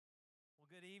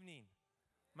evening.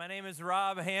 My name is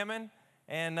Rob Hammond,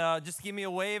 and just give me a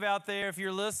wave out there if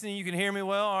you're listening. You can hear me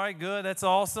well. All right, good. That's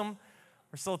awesome.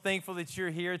 We're so thankful that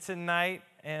you're here tonight,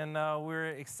 and we're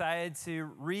excited to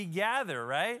regather,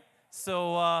 right?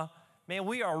 So, man,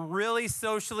 we are really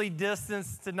socially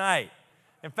distanced tonight.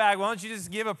 In fact, why don't you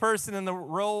just give a person in the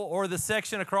row or the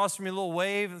section across from you a little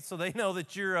wave so they know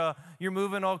that you're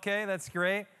moving okay? That's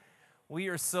great. We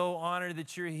are so honored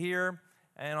that you're here.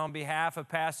 And on behalf of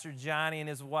Pastor Johnny and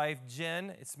his wife,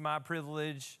 Jen, it's my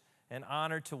privilege and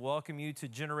honor to welcome you to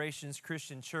Generations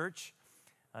Christian Church.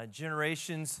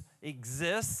 Generations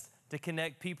exist to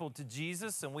connect people to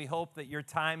Jesus, and we hope that your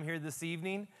time here this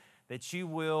evening, that you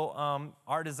will,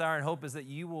 our desire and hope is that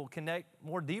you will connect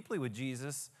more deeply with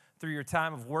Jesus through your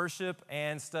time of worship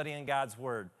and studying God's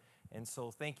Word. And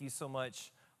so thank you so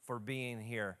much for being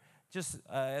here. Just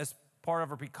as part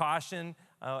of a precaution,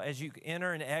 as you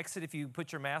enter and exit, if you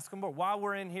put your mask on. But while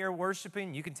we're in here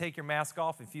worshiping, you can take your mask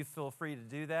off if you feel free to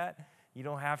do that. You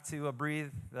don't have to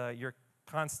breathe your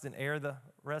constant air the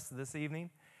rest of this evening.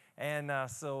 And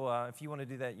so if you want to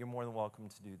do that, you're more than welcome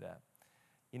to do that.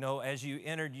 You know, as you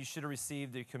entered, you should have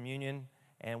received the communion,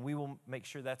 and we will make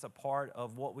sure that's a part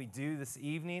of what we do this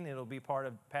evening. It'll be part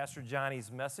of Pastor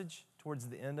Johnny's message towards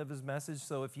the end of his message.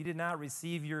 So if you did not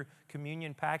receive your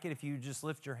communion packet, if you just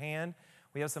lift your hand,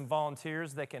 we have some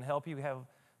volunteers that can help you. We have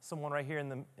someone right here in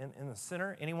the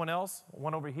center. Anyone else?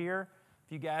 One over here.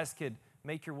 If you guys could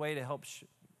make your way to help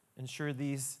ensure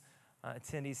these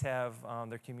attendees have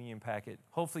their communion packet.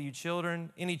 Hopefully you children,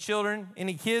 any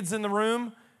kids in the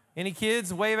room? Any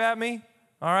kids? Wave at me.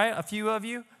 All right, a few of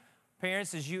you.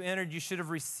 Parents, as you entered, you should have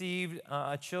received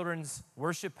a children's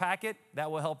worship packet.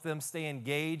 That will help them stay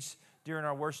engaged during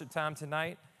our worship time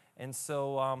tonight. And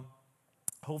so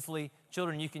hopefully,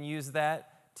 children, you can use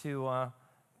that to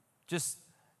just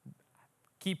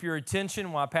keep your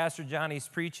attention while Pastor Johnny's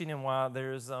preaching and while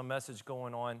there's a message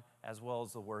going on as well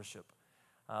as the worship.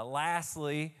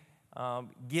 Lastly,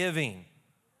 giving.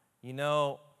 You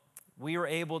know, we were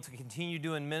able to continue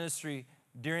doing ministry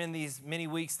during these many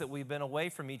weeks that we've been away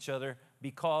from each other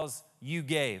because you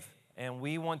gave. And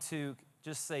we want to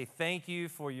just say thank you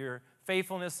for your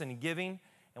faithfulness in giving.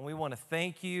 And we want to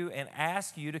thank you and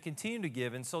ask you to continue to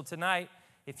give. And so tonight,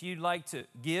 if you'd like to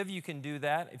give, you can do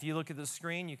that. If you look at the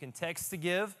screen, you can text to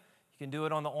give. You can do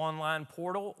it on the online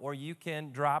portal, or you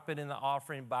can drop it in the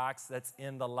offering box that's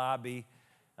in the lobby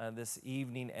this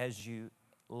evening as you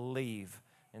leave.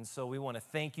 And so we want to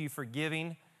thank you for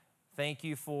giving. Thank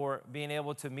you for being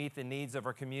able to meet the needs of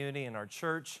our community and our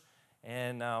church.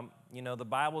 And, you know, the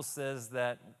Bible says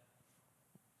that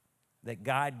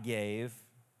God gave.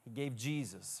 He gave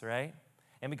Jesus, right?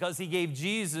 And because he gave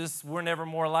Jesus, we're never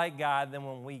more like God than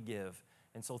when we give.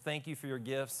 And so thank you for your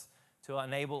gifts to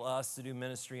enable us to do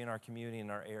ministry in our community, in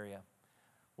our area.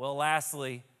 Well,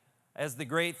 lastly, as the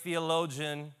great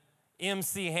theologian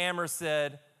M.C. Hammer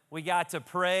said, we got to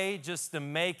pray just to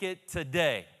make it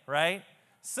today, right?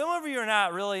 Some of you are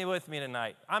not really with me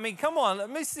tonight. I mean, come on,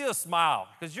 let me see a smile,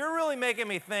 because you're really making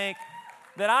me think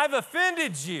that I've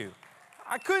offended you.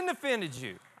 I couldn't have offended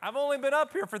you. I've only been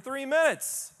up here for 3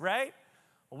 minutes, right?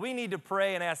 Well, we need to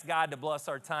pray and ask God to bless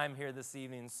our time here this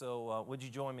evening. So would you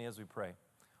join me as we pray?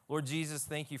 Lord Jesus,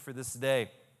 thank you for this day.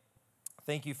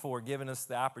 Thank you for giving us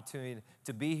the opportunity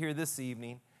to be here this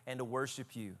evening and to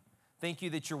worship you. Thank you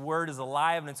that your word is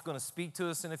alive and it's going to speak to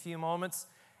us in a few moments.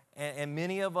 And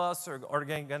many of us are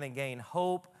going to gain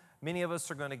hope. Many of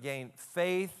us are going to gain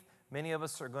faith. Many of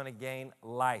us are going to gain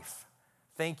life.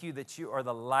 Thank you that you are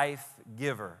the life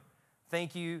giver.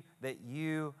 Thank you that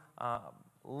you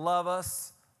love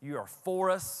us. You are for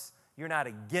us. You're not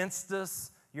against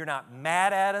us. You're not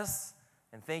mad at us.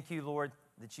 And thank you, Lord,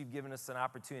 that you've given us an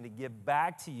opportunity to give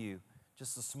back to you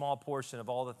just a small portion of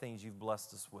all the things you've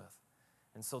blessed us with.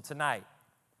 And so tonight,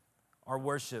 our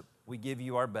worship, we give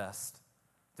you our best.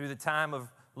 Through the time of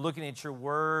looking at your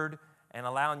word and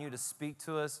allowing you to speak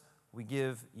to us, we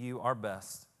give you our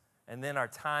best. And then our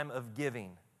time of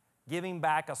giving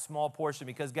back a small portion,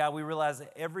 because, God, we realize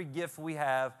that every gift we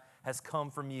have has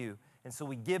come from you. And so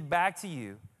we give back to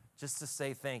you just to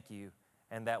say thank you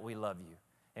and that we love you.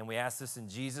 And we ask this in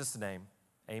Jesus' name,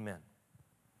 amen.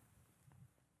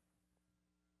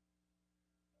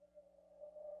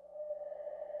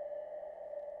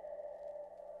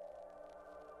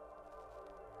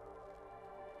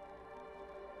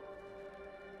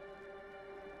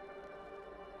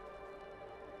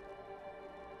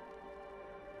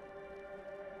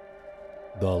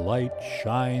 The light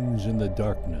shines in the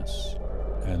darkness,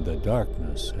 and the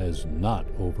darkness has not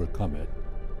overcome it.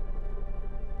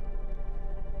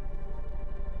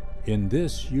 In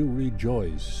this you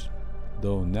rejoice,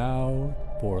 though now,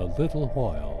 for a little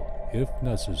while, if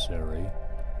necessary,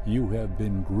 you have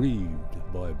been grieved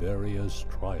by various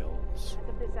trials. As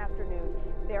of this afternoon,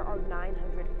 there are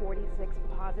 946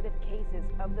 positive cases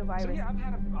of the virus. So yeah, I've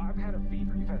had a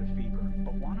fever. You've had a fever,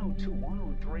 but 102,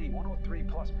 103, 103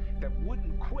 plus that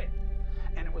wouldn't quit.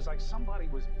 And it was like somebody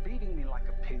was beating me like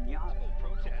a piñata.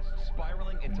 Protests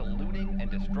spiraling into looting and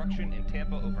destruction in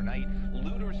Tampa overnight.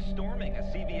 Looters storming a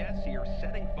CVS here,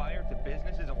 setting fire to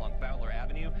businesses along Fowler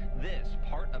Avenue. This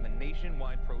part of a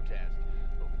nationwide protest.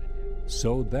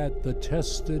 So that the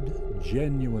tested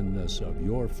genuineness of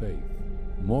your faith,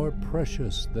 more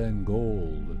precious than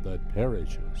gold that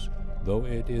perishes, though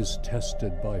it is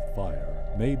tested by fire,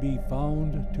 may be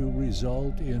found to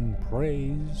result in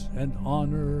praise and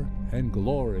honor and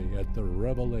glory at the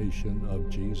revelation of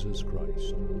Jesus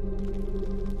Christ.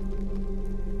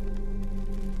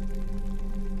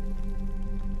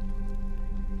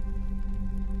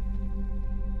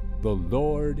 The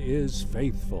Lord is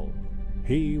faithful.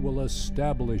 He will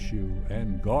establish you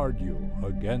and guard you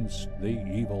against the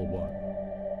evil one.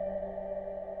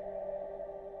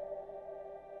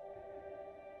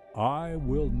 I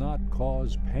will not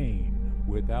cause pain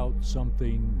without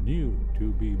something new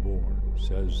to be born,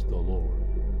 says the Lord.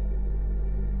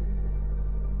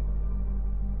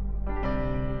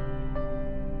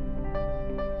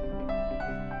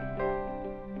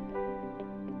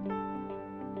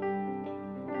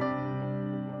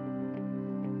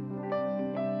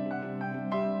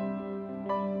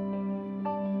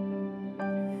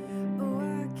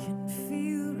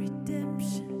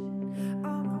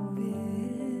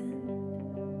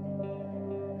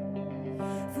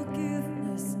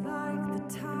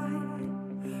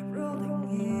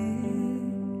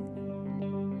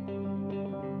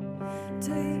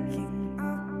 Taking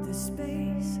up the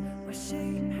space where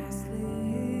shame has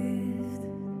lived,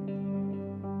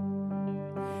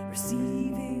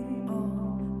 receiving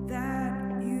all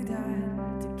that you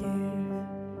died to give.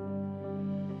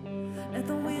 Let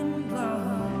the wind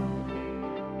blow,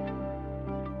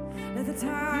 let the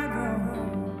tide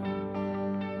roll,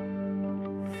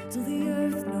 till the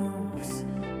earth knows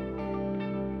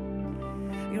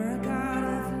you're a God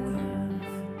of love.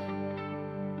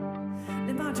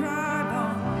 Let my dry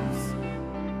bones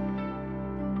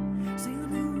sing a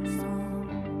new song.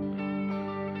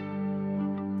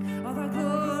 All the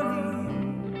glory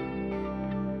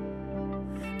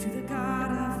to the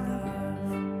God of love.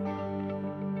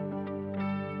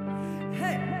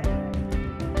 Hey!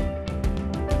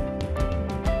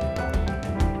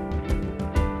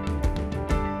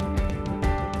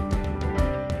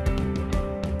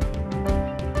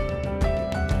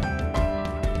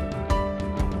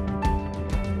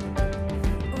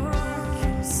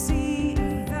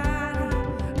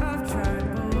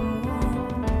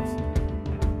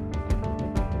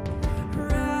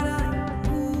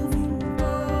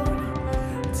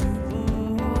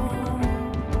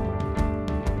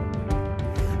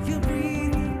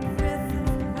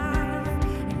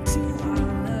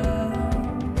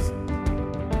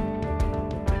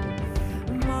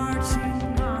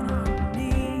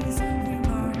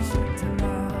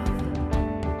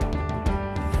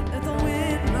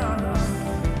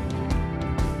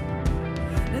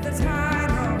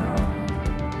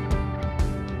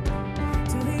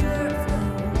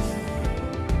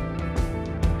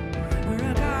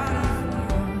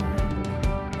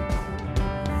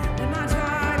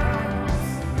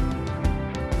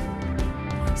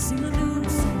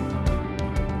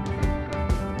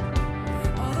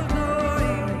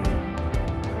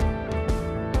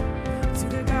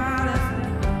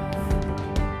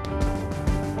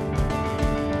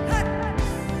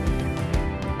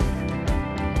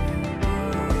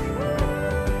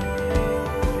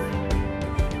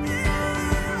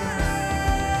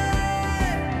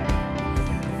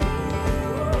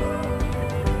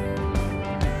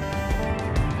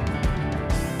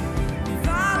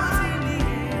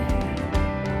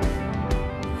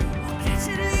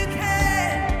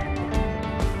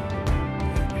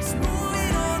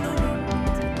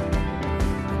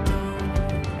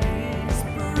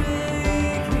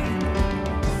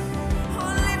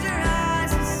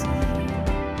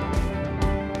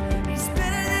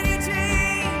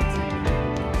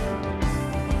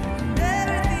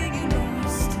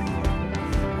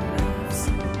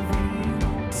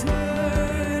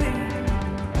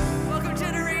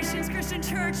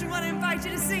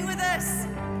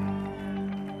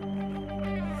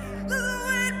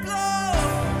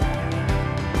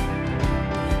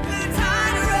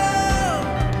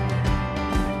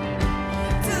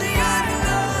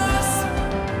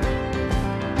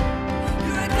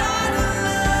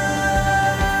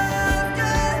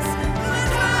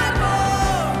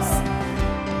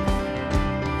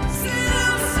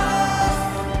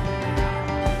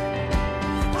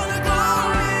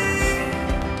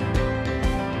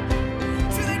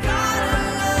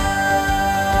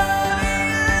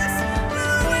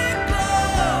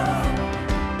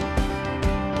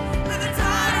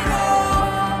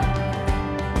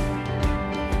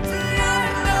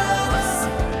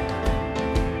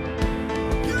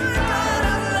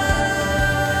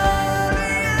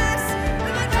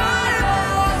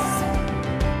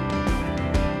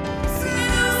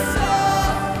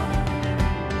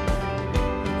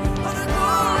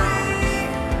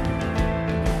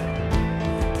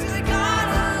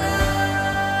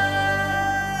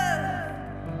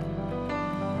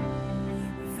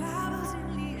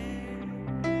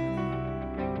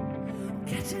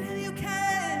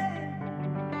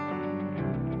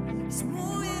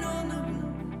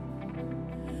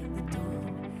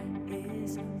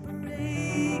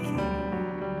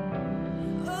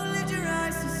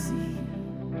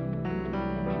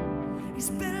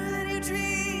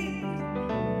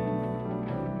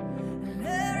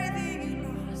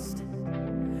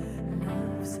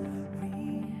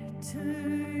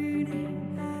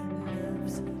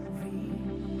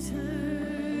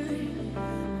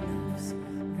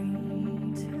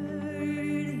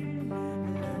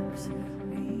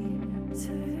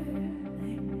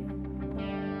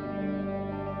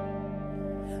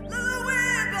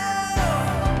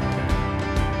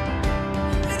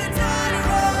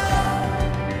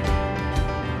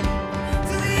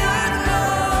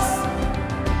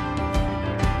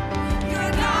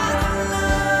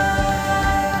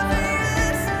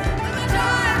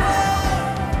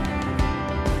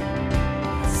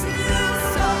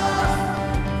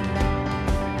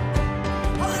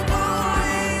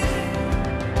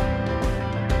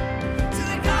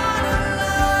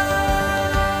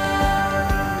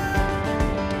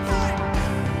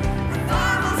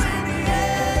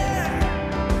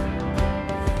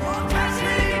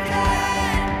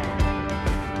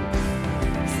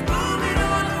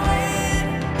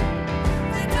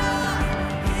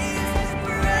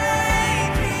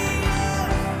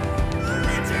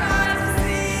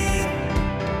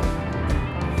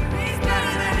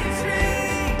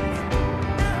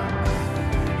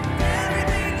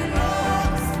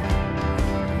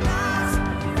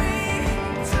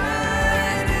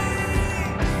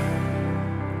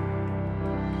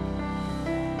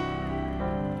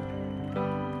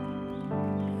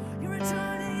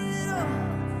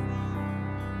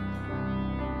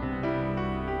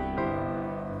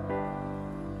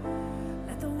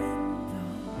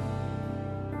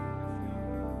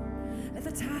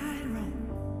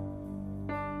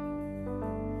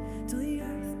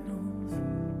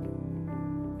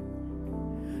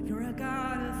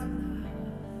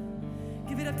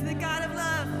 it up to the God of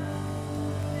love.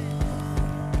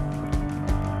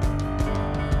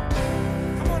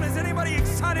 Come on, is anybody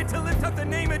excited to lift up the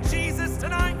name of Jesus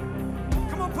tonight?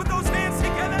 Come on, put those hands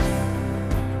together.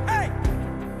 Hey!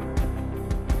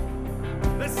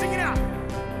 Let's sing it out.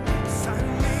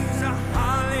 Sundays are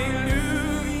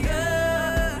hallelujah.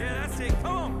 Yeah, that's it.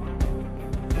 Come on.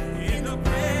 In the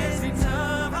presence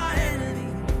of our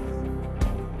enemies.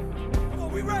 Come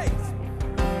on, we raise.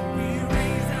 We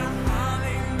raise a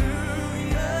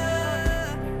hallelujah.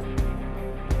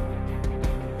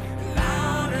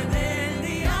 Louder than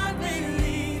the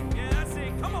unbelief. Yeah, that's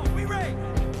it. Come on, we raise.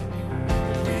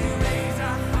 We raise.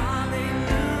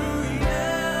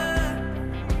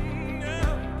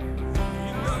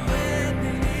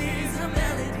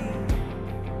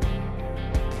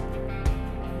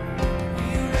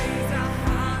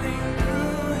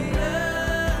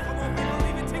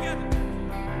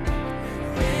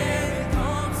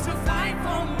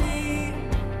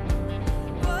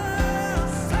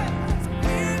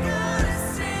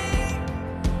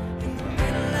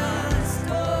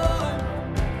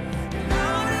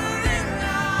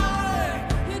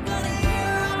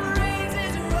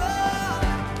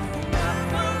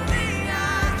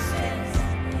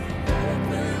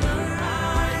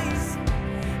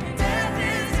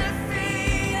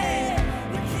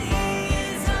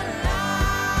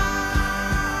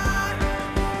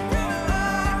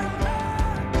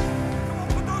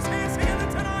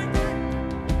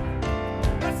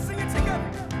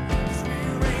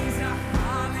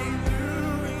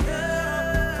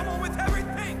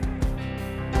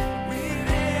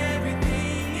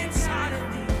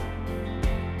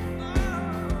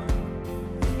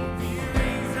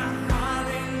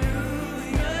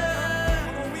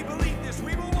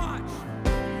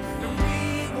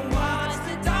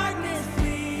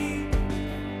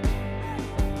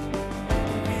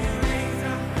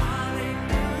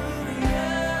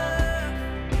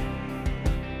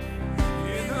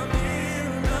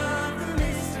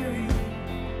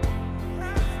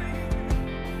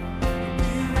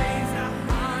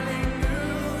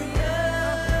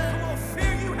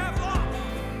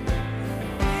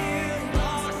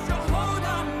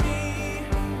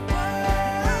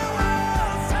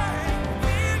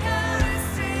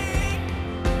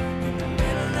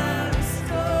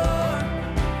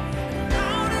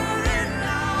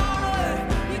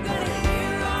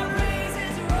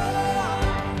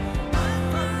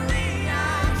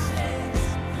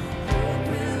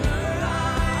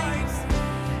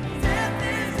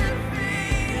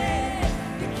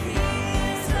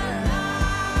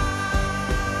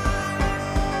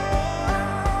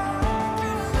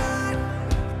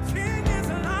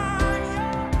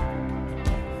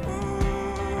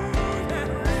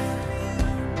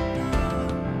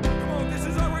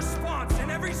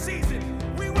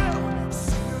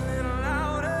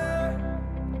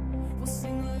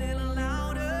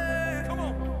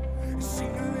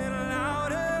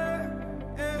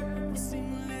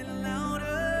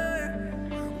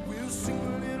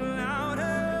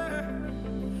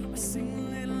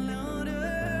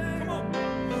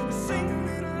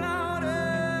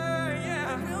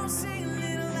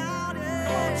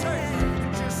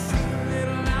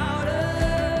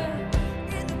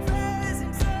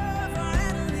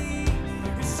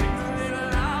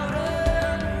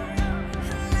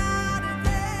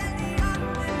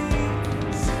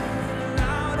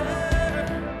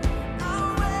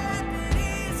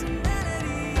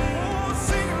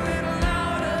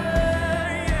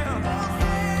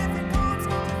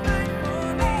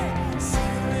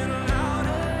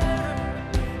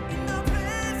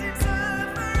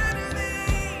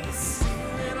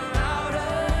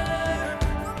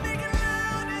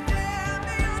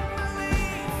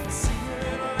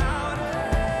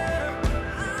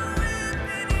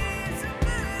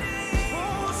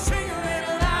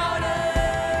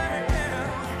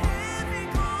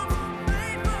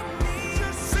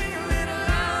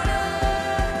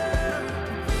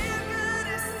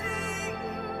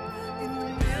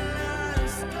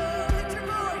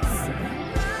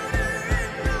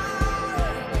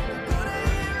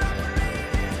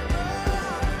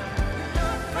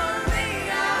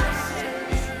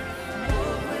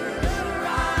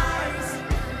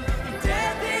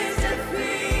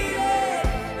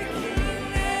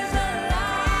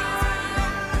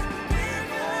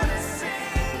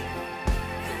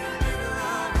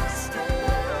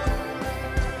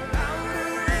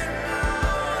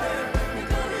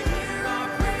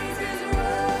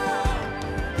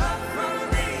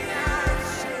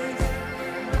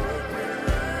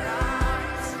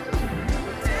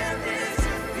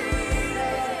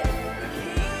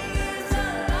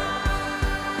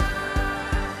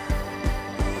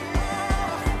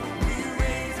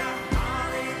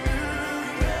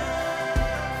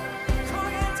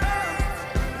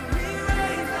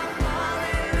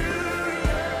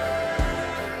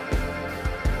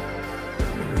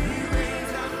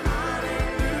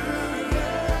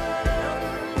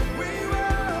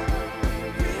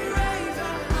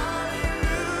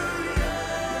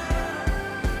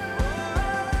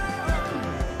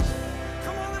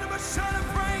 gotta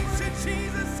praise you,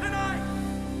 Jesus, tonight.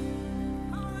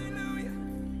 Hallelujah.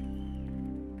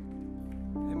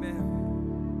 Amen.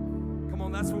 Come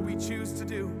on, that's what we choose to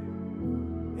do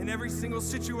in every single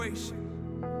situation.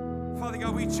 Father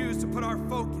God, we choose to put our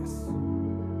focus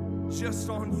just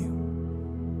on you.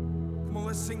 Come on,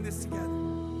 let's sing this together.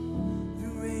 The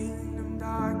reign of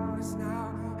darkness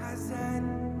now has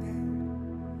ended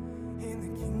in the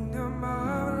kingdom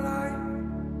of light,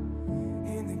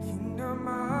 in the kingdom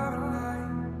of light.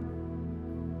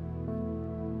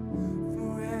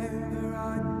 Forever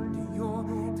under your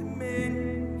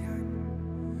dominion,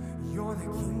 you're the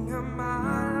king of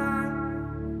my life,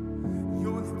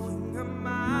 you're the king of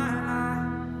my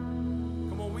life.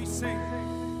 Come on, we sing.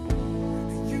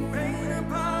 You reign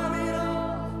above it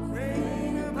all,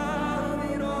 reign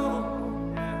above it all.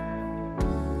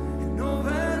 And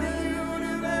over the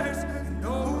universe, and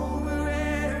over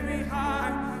every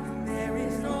heart, and there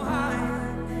is no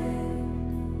higher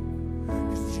name.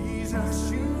 'Cause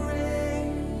Jesus, you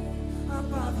reign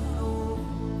above it all.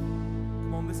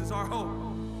 Come on, this is our hope.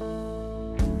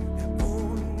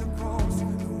 On the cross,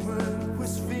 the work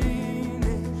was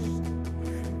finished.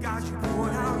 God, you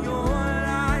poured out your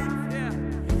life, Yeah.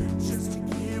 just to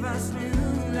give us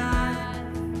new life.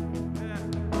 Yeah.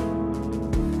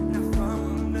 Now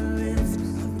from the lips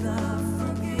of the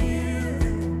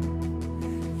forgiven,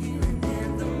 hearing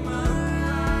anthem of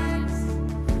life,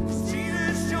 'cause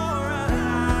Jesus, you're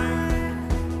alive.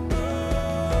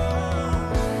 Oh,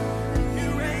 you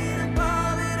reign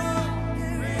above it all, you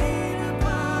reign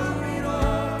above it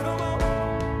all. Come on.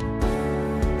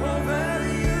 Over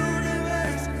the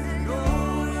universe and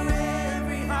over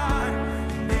every heart,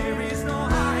 there is no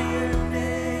higher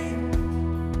name.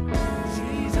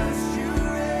 Jesus, you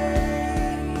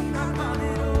reign above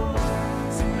it all.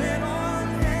 So let all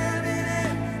heaven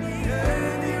and the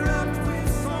earth erupt with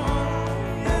song.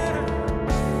 Yeah.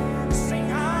 Sing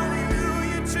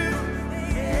hallelujah to the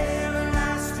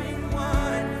everlasting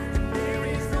one. And there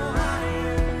is no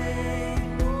higher name.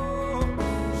 Oh,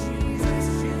 Jesus,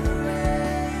 you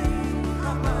reign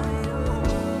above it all.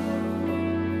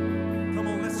 Come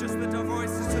on, let's just lift our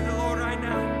voices to the Lord right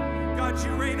now. God,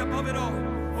 you reign above it all,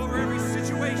 over every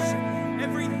situation,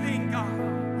 everything, God.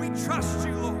 We trust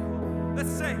you, Lord.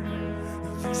 Let's say,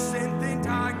 You sent the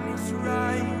darkness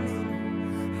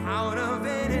rising out of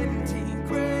an empty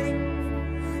grave.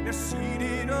 Now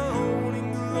seated alone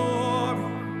in glory,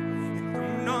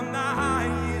 enthroned on the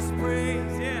highest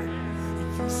praise. Yeah,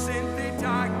 you sent the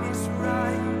darkness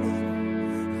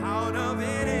rising out of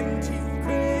an empty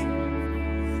grave.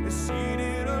 Now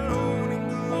seated alone in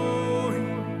glory,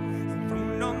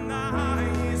 enthroned on the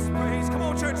highest praise. Come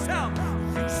on, church, tell 'em.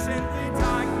 You sent the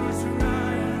darkness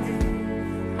rising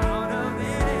out of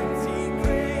an empty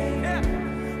grave. Yeah.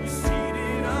 You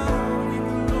seated alone in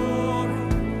glory,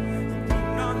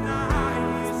 enthroned on the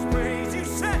highest praise. You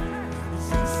sent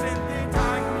the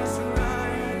darkness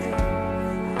rising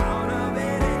out of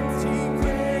an empty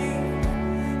grave.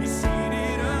 You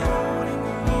seated alone in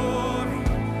glory,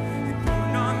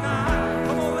 enthroned on the high.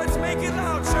 Come on, let's make it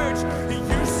loud, church.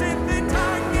 You sent the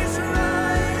darkness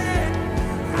rising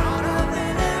out of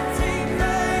an empty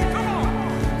grave. Come on.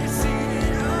 You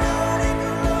seated alone in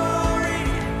glory,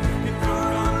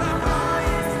 enthroned on the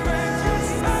highest praise.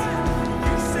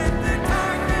 You sent the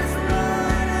darkness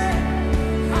rising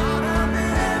out of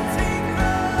an empty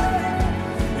grave.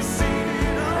 You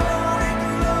seated alone in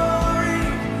glory,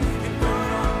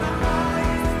 enthroned on the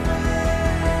highest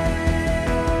praise.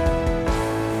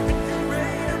 And you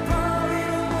reign above it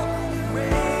all, you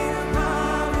reign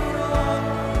above it all.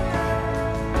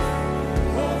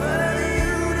 Over the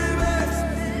universe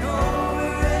and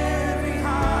over every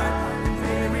heart,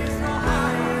 there is no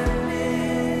higher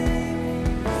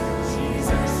name.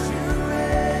 Jesus, you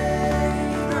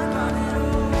reign above it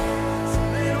all. So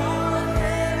let all of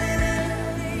heaven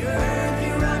and the earth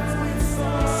erupt with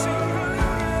song.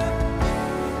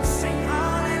 Sing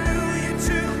hallelujah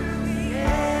to the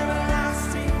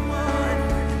everlasting one.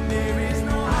 There is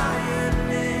no higher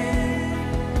name.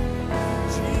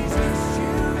 Jesus,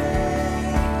 you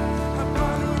reign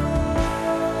above it all.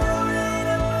 Reign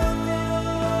above it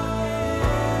all.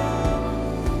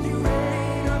 You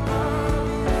reign above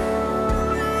it all.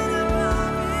 Reign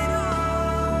above it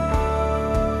all.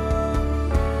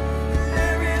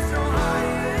 There is no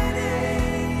higher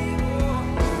name.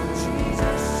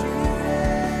 Jesus, you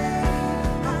reign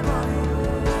above it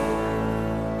all.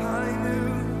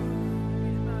 Hallelujah.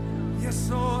 Yes,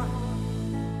 Lord.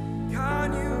 God,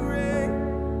 you reign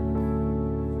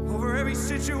over every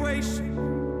situation.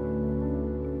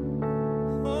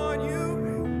 Lord, you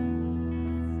reign.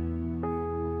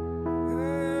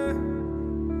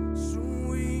 So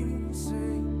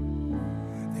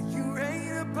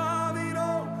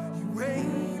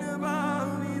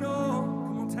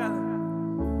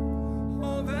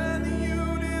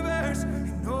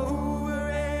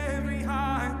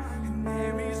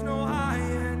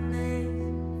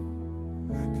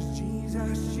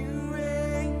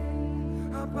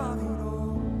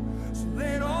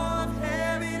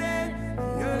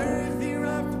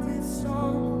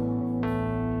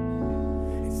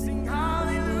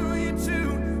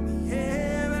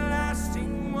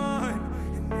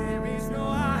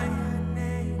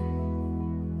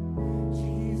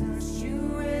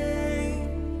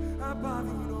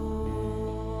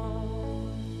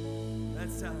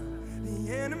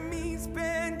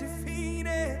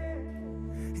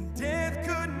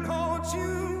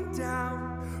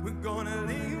We're gonna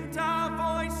lift our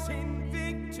voice in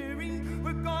victory.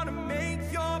 We're gonna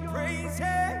make your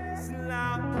praises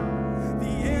loud. The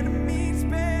enemy's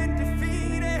been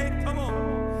defeated. Come on.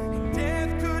 And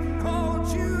death couldn't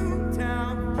hold you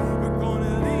down. We're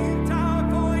gonna lift our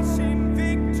voice in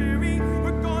victory.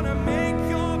 We're gonna make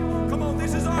your... Come on,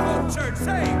 this is our hope, church.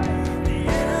 Say, the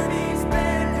enemy's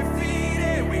been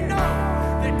defeated. We know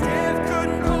that death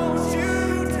couldn't hold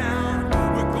you down.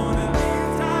 We're gonna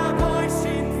lift our voice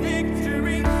in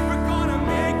victory. We're gonna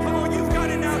make... Come on, you've got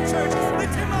it now, church.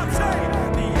 Lift him up, say,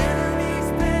 the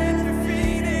enemy's been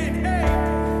defeated. Hey,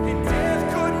 and death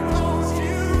couldn't hold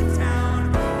you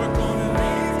down. We're gonna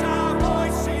lift our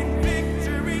voice in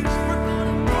victory. We're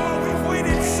gonna go. We've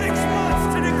waited 6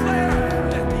 months to declare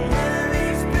that the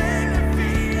enemy's been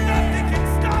defeated. Nothing can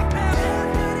stop him.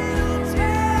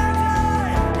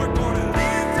 We're gonna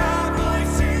lift our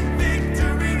voice in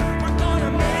victory. We're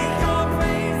gonna make your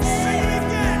praise. Sing it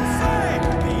again. Say,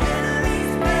 the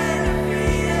enemy's been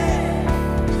defeated.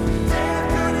 Death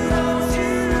couldn't hold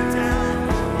you down.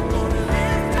 We're gonna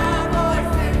lift our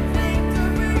voice in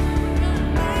victory.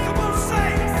 Come on,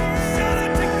 say, shout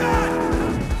out to God.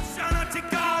 Shout out to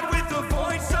God with the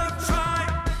voice of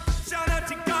triumph. Shout out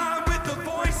to God with the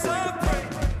voice of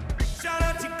praise. Shout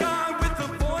out to God with the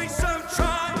voice of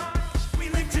triumph. We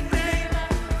lift your name.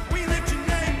 We lift your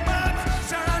name up.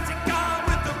 Shout out to God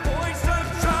with the voice of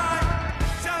triumph.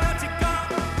 Shout out to God.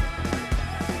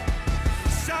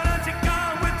 Shout out to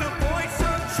God with the voice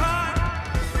of triumph.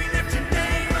 We lift your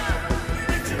name up. We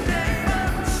lift your name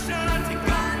up. Shout out to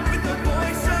God with the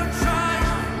voice of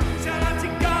triumph. Shout out to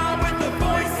God with the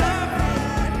voice of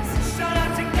praise. Shout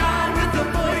out to God with the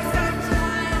voice of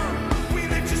triumph. We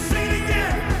lift your seat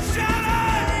again. Shout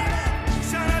out.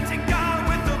 Shout out to God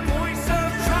with the voice of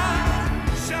triumph.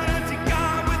 Shout out to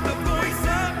God with the voice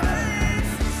of praise.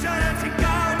 Shout out to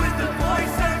God with the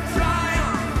voice of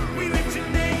triumph. We lift your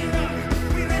name up.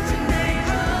 We lift your name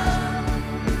up.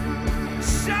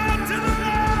 Shout to the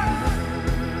Lord.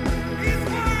 He's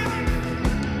worthy.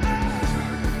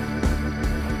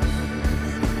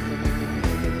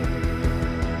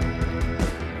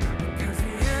 Because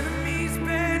the enemy's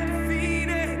been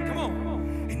defeated. Come on.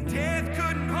 And death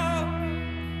couldn't hold.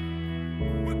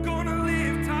 We're gonna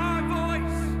lift our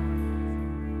voice.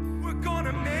 We're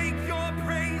gonna make your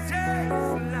praises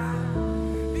loud.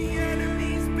 The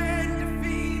enemy's been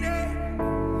defeated.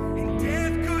 And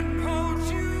death couldn't hold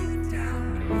you down.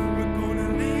 We're gonna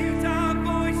lift our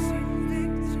voice in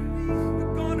victory.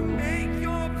 We're gonna make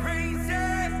your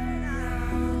praises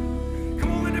loud.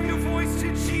 Come on, lift up your voice to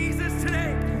Jesus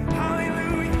today.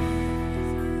 Hallelujah.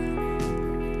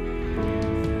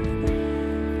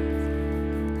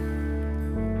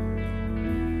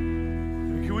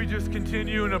 Can we just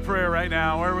continue in a prayer right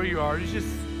now, wherever you are?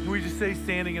 Can we just say,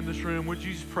 standing in this room, would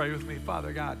you just pray with me?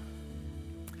 Father God,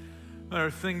 there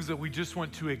are things that we just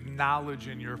want to acknowledge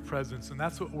in your presence, and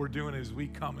that's what we're doing as we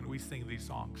come and we sing these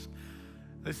songs.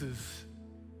 This is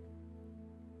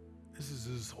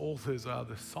as old as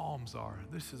the Psalms are.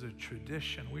 This is a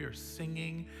tradition. We are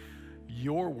singing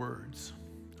your words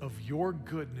of your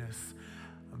goodness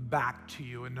back to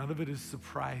you, and none of it is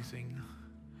surprising.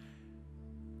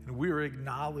 And we are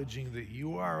acknowledging that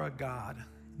you are a God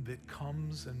that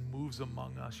comes and moves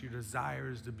among us. Your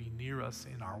desire is to be near us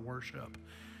in our worship.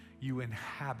 You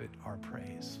inhabit our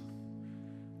praise.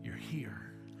 You're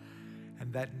here.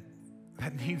 And that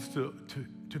needs to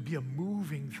be a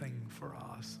moving thing for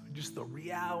us. Just the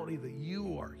reality that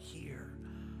you are here.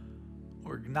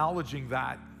 We're acknowledging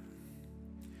that.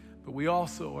 But we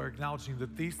also are acknowledging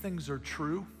that these things are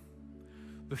true.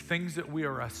 The things that we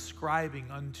are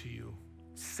ascribing unto you,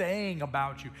 saying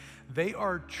about you, they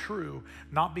are true,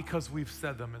 not because we've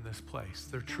said them in this place.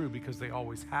 They're true because they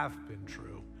always have been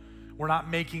true. We're not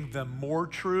making them more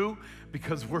true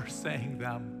because we're saying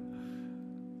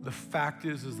them. The fact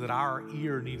is that our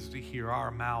ear needs to hear our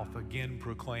mouth again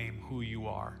proclaim who you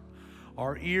are.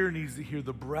 Our ear needs to hear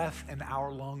the breath in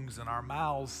our lungs and our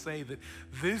mouths say that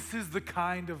this is the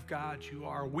kind of God you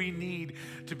are. We need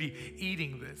to be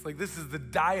eating this. Like, this is the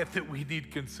diet that we need to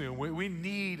consume. We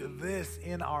need this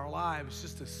in our lives,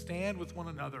 just to stand with one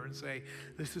another and say,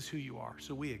 this is who you are.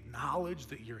 So we acknowledge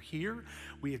that you're here.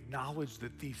 We acknowledge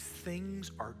that these things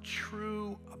are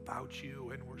true about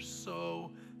you, and we're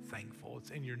so thankful.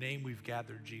 It's in your name we've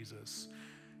gathered, Jesus.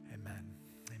 Amen.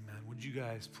 Amen. Would you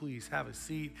guys please have a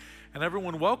seat? And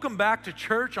everyone, welcome back to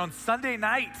church on Sunday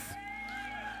nights.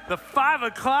 The 5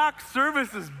 o'clock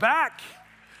service is back.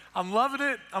 I'm loving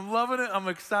it. I'm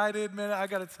excited, man. I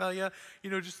got to tell you,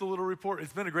 just a little report.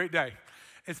 It's been a great day.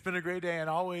 It's been a great day, and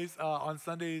always on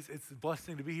Sundays, it's a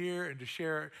blessing to be here and to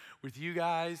share with you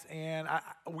guys. And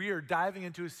we are diving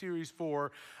into a series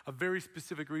for a very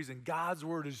specific reason. God's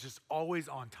word is just always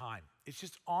on time. It's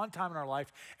just on time in our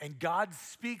life, and God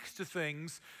speaks to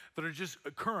things that are just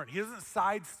current. He doesn't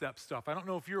sidestep stuff. I don't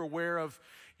know if you're aware of,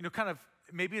 kind of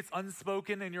maybe it's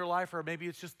unspoken in your life, or maybe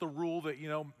it's just the rule that,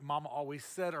 mama always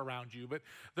said around you. But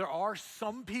there are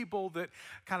some people that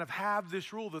kind of have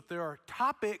this rule that there are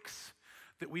topics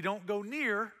that we don't go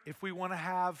near if we want to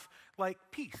have like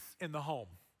peace in the home,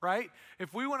 right?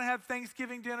 If we want to have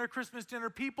Thanksgiving dinner, Christmas dinner,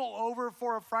 people over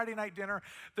for a Friday night dinner,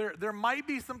 there might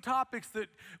be some topics that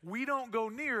we don't go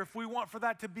near if we want for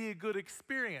that to be a good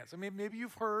experience. I mean, maybe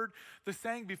you've heard the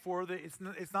saying before that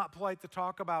it's not polite to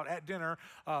talk about at dinner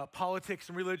politics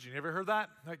and religion. You ever heard that?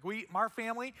 Like our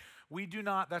family, we do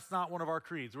not, that's not one of our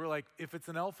creeds. We're like, if it's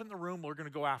an elephant in the room, we're going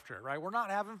to go after it, right? We're not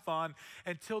having fun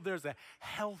until there's a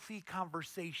healthy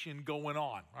conversation going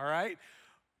on, all right?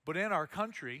 But in our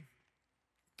country,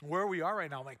 where we are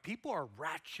right now, like people are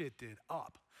ratcheted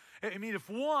up. I mean, if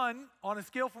one, on a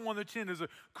scale from 1 to 10 is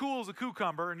cool as a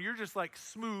cucumber, and you're just like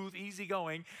smooth,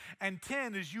 easygoing, and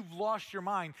 10 is you've lost your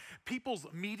mind, people's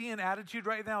median attitude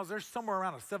right now is they're somewhere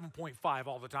around a 7.5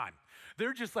 all the time.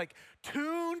 They're just like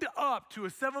tuned up to a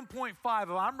 7.5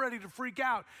 of I'm ready to freak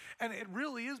out. And it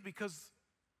really is because,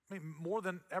 more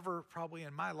than ever probably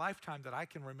in my lifetime that I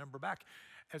can remember back,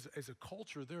 as a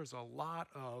culture, there's a lot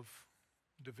of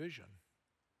division.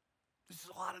 There's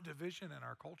a lot of division in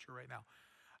our culture right now.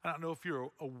 I don't know if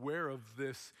you're aware of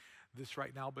this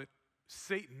right now, but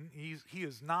Satan, he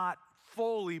is not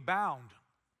fully bound.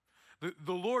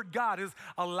 The Lord God has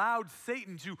allowed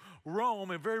Satan to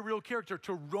roam, a very real character,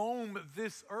 to roam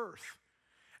this earth.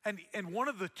 And one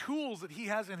of the tools that he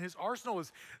has in his arsenal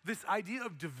is this idea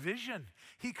of division.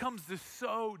 He comes to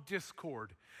sow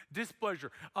discord,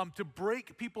 displeasure, to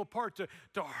break people apart,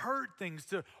 to hurt things,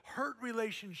 to hurt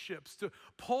relationships, to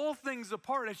pull things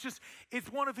apart.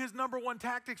 It's one of his number one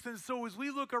tactics. And so as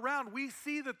we look around, we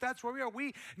see that that's where we are.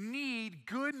 We need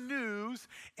good news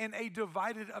in a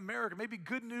divided America, maybe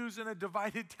good news in a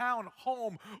divided town,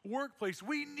 home, workplace.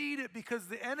 We need it because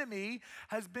the enemy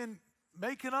has been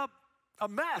making up a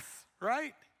mess,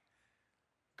 right?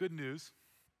 Good news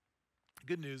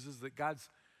is that God's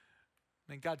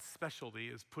specialty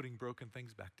is putting broken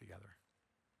things back together.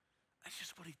 That's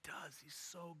just what he does. He's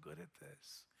so good at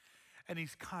this. And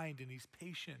he's kind and he's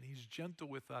patient. He's gentle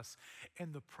with us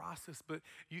in the process. But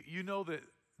you know that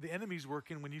the enemy's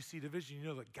working when you see division. You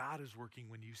know that God is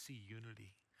working when you see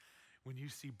unity, when you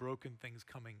see broken things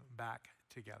coming back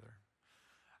together.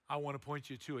 I want to point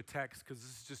you to a text because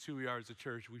this is just who we are as a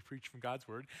church. We preach from God's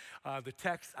word. The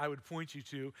text I would point you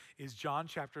to is John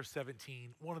chapter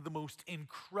 17, one of the most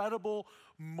incredible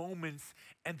moments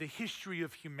in the history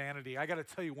of humanity. I got to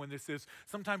tell you when this is.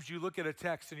 Sometimes you look at a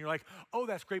text and you're like, oh,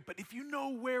 that's great. But if you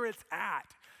know where it's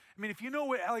at, if you know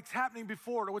what's happening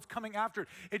before it or what's coming after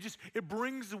it, it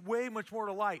brings way much more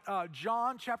to light.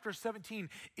 John chapter 17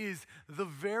 is the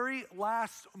very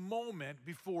last moment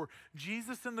before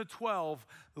Jesus and the 12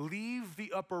 leave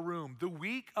the upper room, the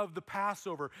week of the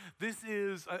Passover. This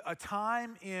is a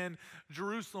time in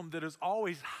Jerusalem that is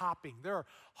always hopping. There are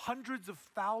hundreds of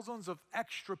thousands of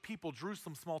extra people.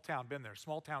 Jerusalem, small town, been there,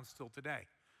 small town still today.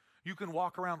 You can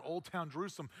walk around Old Town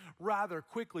Jerusalem rather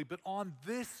quickly, but on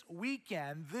this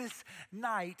weekend, this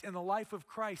night in the life of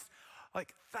Christ,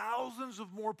 like thousands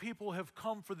of more people have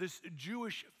come for this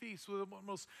Jewish feast, one of the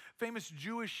most famous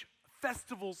Jewish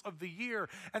festivals of the year.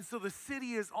 And so the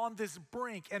city is on this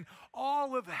brink, and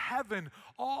all of heaven,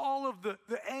 all of the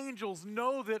angels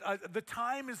know that the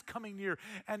time is coming near.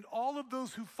 And all of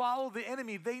those who follow the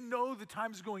enemy, they know the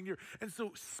time is going near. And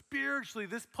so spiritually,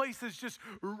 this place is just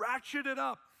ratcheted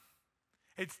up.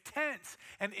 It's tense.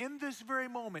 And in this very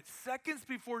moment, seconds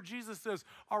before Jesus says,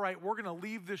 all right, we're going to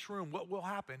leave this room, what will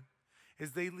happen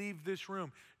is they leave this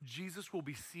room. Jesus will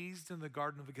be seized in the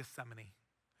Garden of Gethsemane.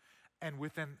 And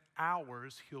within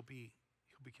hours, he'll be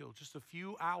killed. Just a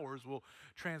few hours will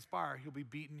transpire. He'll be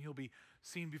beaten. He'll be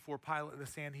seen before Pilate, the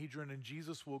Sanhedrin, and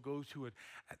Jesus will go to a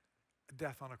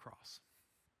death on a cross.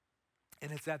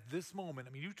 And it's at this moment,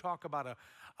 you talk about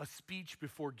a speech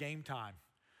before game time.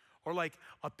 Or like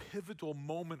a pivotal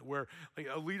moment where like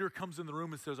a leader comes in the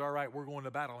room and says, all right, we're going to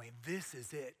battle. This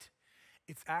is it.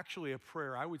 It's actually a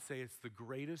prayer. I would say it's the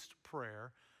greatest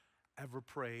prayer ever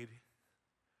prayed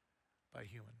by a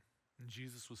human. And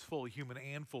Jesus was fully human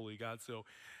and fully God, so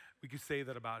we could say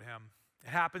that about him.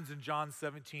 It happens in John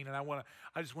 17, and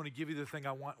I just want to give you the thing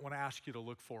I want to ask you to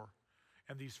look for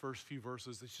in these first few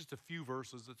verses. It's just a few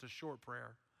verses. It's a short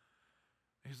prayer.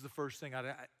 Here's the first thing.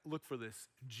 I look for this.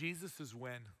 Jesus is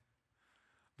when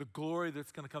the glory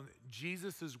that's going to come.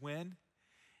 Jesus' win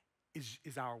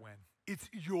is our win. It's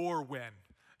your win.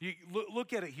 You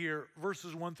look at it here,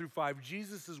 verses 1 through 5.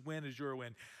 Jesus' win is your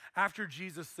win. After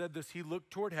Jesus said this, he looked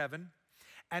toward heaven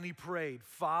and he prayed,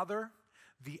 Father,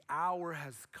 the hour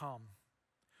has come.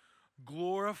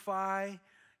 Glorify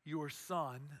your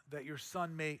Son, that your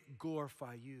Son may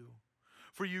glorify you.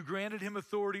 For you granted him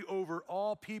authority over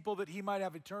all people that he might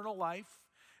have eternal life,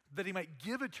 that he might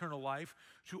give eternal life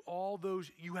to all those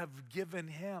you have given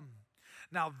him.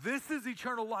 Now this is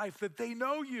eternal life, that they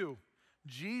know you.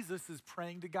 Jesus is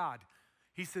praying to God.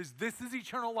 He says, this is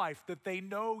eternal life, that they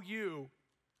know you,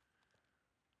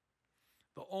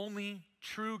 the only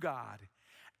true God,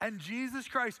 and Jesus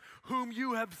Christ, whom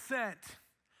you have sent.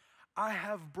 I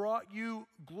have brought you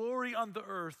glory on the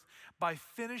earth by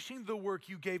finishing the work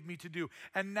you gave me to do.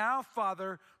 And now,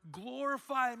 Father,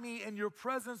 glorify me in your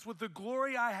presence with the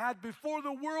glory I had before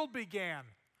the world began.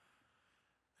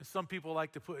 And some people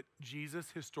like to put Jesus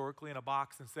historically in a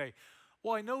box and say,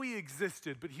 well, I know he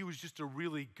existed, but he was just a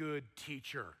really good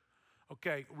teacher.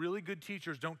 Okay, really good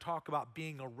teachers don't talk about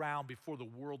being around before the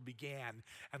world began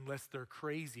unless they're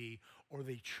crazy or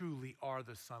they truly are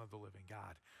the Son of the living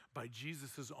God. By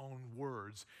Jesus' own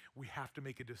words, we have to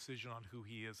make a decision on who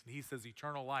he is. And he says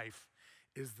eternal life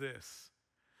is this,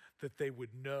 that they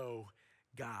would know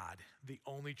God, the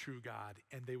only true God,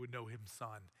 and they would know his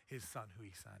son who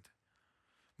he sent.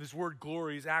 This word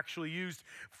glory is actually used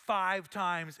 5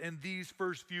 times in these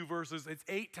first few verses. It's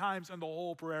 8 times in the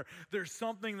whole prayer. There's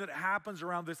something that happens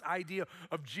around this idea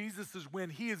of Jesus' when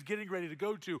he is getting ready to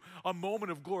go to a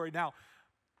moment of glory. Now,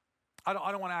 I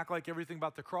don't want to act like everything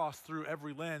about the cross through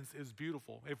every lens is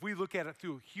beautiful. If we look at it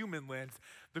through a human lens,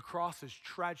 the cross is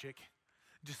tragic,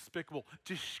 despicable,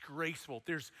 disgraceful.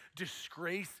 There's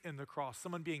disgrace in the cross.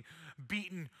 Someone being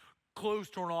beaten, clothes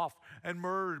torn off, and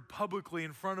murdered publicly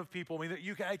in front of people. I mean,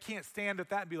 I can't stand at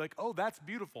that and be like, oh, that's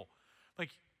beautiful. Like,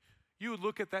 you would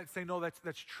look at that and say, no, that's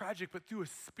tragic. But through a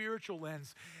spiritual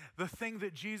lens, the thing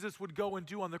that Jesus would go and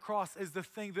do on the cross is the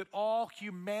thing that all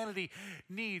humanity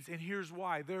needs. And here's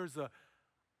why. There's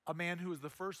a man who was the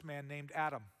first man named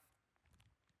Adam.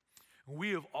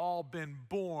 We have all been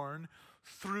born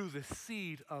through the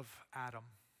seed of Adam.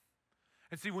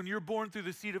 And see, when you're born through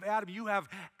the seed of Adam, you have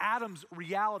Adam's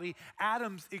reality,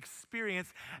 Adam's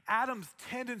experience, Adam's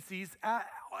tendencies.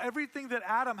 Everything that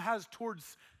Adam has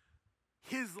towards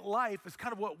his life is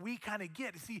kind of what we kind of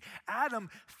get. See, Adam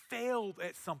failed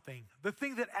at something. The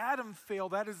thing that Adam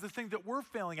failed at is the thing that we're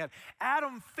failing at.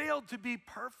 Adam failed to be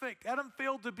perfect. Adam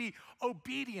failed to be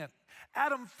obedient.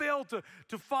 Adam failed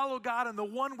to follow God in the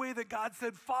one way that God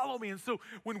said, follow me. And so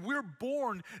when we're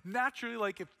born, naturally,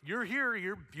 like if you're here,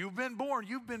 you've been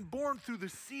born through the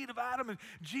seed of Adam. And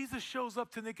Jesus shows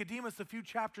up to Nicodemus a few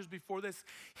chapters before this.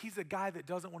 He's a guy that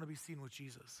doesn't want to be seen with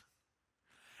Jesus.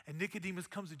 And Nicodemus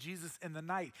comes to Jesus in the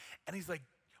night, and he's like,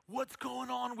 what's going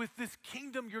on with this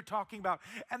kingdom you're talking about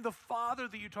and the Father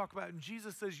that you talk about? And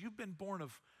Jesus says, you've been born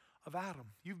of Adam.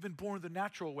 You've been born the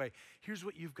natural way. Here's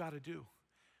what you've got to do.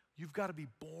 You've got to be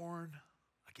born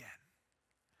again.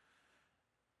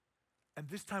 And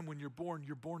this time when you're born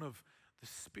of the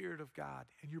Spirit of God,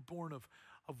 and you're born of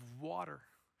water.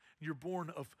 You're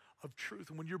born of truth.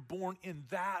 And when you're born in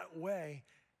that way,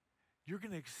 you're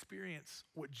going to experience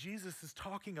what Jesus is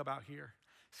talking about here.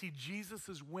 See,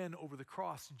 Jesus' win over the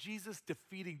cross, Jesus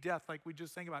defeating death like we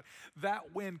just sang about,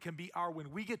 that win can be our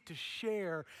win. We get to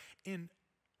share in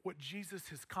what Jesus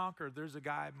has conquered. There's a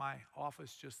guy in my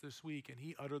office just this week, and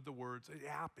he uttered the words. It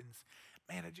happens.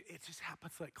 Man, it just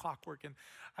happens like clockwork. And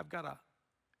I gotta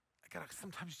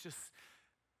sometimes just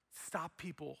stop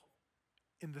people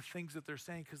in the things that they're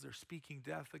saying because they're speaking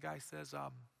death. The guy says,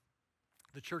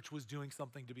 the church was doing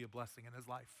something to be a blessing in his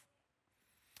life.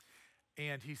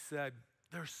 And he said,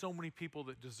 there's so many people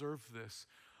that deserve this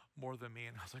more than me.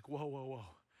 And I was like, whoa.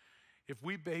 If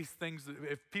we base things,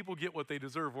 if people get what they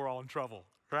deserve, we're all in trouble,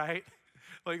 right?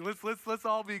 Like, let's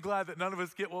all be glad that none of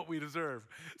us get what we deserve.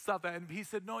 Stop that. And he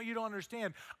said, no, you don't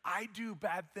understand. I do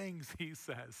bad things, he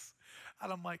says.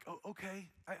 And I'm like, oh, okay,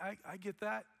 I get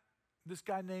that. This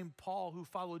guy named Paul who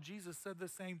followed Jesus said the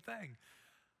same thing.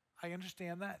 I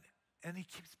understand that. And he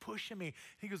keeps pushing me.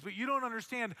 He goes, but you don't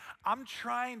understand. I'm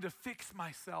trying to fix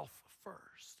myself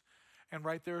first. And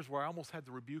right there is where I almost had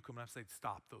to rebuke him. And I said,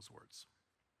 stop those words.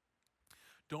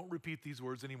 Don't repeat these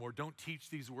words anymore. Don't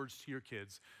teach these words to your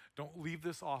kids. Don't leave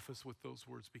this office with those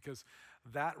words, because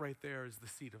that right there is the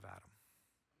seed of Adam.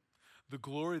 The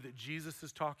glory that Jesus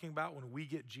is talking about when we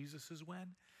get Jesus'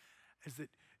 win is that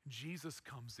Jesus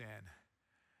comes in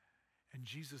and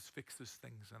Jesus fixes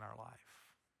things in our life.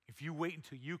 If you wait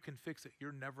until you can fix it,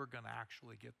 you're never going to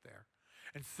actually get there.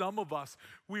 And some of us,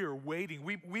 we are waiting.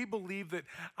 We believe that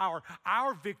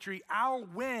our victory, our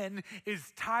win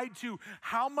is tied to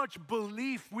how much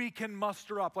belief we can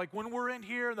muster up. Like when we're in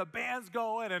here and the band's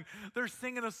going and they're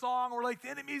singing a song, we're like, the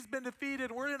enemy's been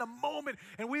defeated. We're in a moment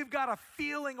and we've got a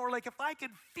feeling, or like, if I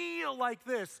could feel like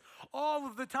this all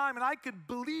of the time and I could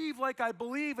believe like I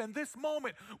believe in this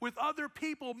moment with other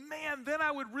people, man, then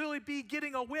I would really be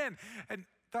getting a win. And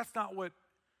that's not what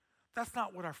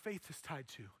our faith is tied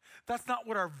to. That's not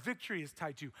what our victory is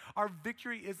tied to. Our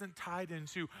victory isn't tied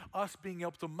into us being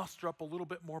able to muster up a little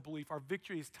bit more belief. Our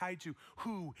victory is tied to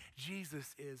who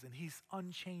Jesus is, and he's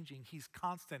unchanging, he's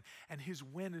constant, and his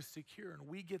win is secure. And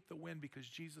we get the win because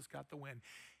Jesus got the win.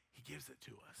 He gives it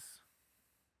to us.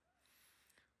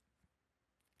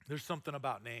 There's something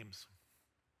about names.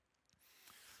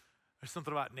 There's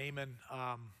something about naming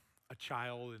a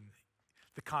child and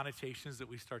the connotations that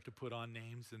we start to put on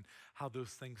names and how those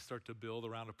things start to build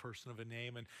around a person of a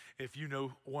name. And if you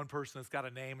know one person that's got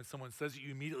a name and someone says it,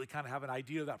 you immediately kind of have an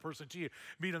idea of that person to you.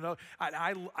 Meet another.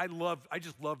 I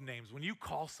just love names. When you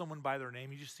call someone by their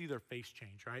name, you just see their face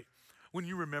change, right? When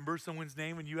you remember someone's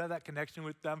name and you have that connection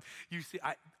with them, you see,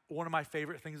 one of my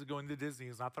favorite things of going to Disney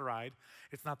is not the ride.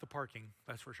 It's not the parking,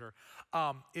 that's for sure.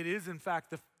 It is, in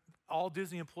fact, all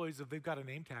Disney employees, if they've got a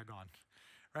name tag on,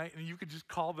 right? And you can just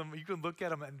call them, you can look at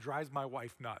them, and it drives my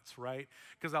wife nuts, right?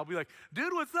 Because I'll be like,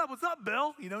 dude, what's up? What's up,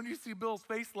 Bill? You know, and you see Bill's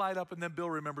face light up, and then Bill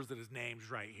remembers that his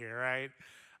name's right here, right?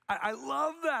 I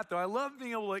love that, though. I love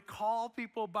being able to like call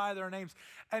people by their names.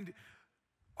 And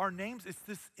our names, it's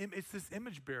this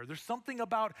image bearer. There's something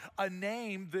about a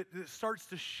name that starts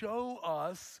to show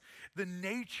us the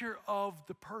nature of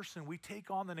the person. We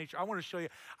take on the nature. I want to show you,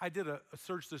 I did a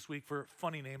search this week for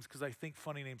funny names because I think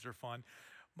funny names are fun.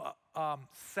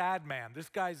 Sad Man. This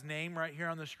guy's name right here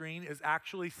on the screen is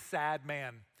actually Sad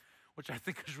Man, which I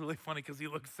think is really funny because he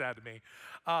looks sad to me.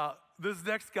 This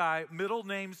next guy, middle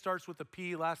name starts with a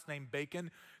P, last name Bacon.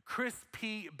 Chris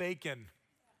P. Bacon.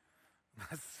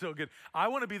 That's so good. I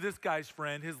want to be this guy's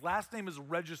friend. His last name is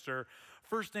Register.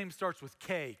 First name starts with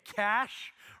K.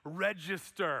 Cash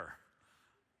Register.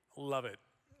 Love it.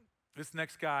 This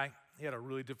next guy, he had a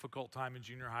really difficult time in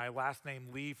junior high. Last name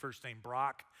Lee, first name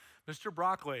Brock. Mr.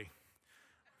 Broccoli.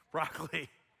 Broccoli.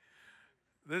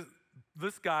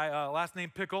 This guy, last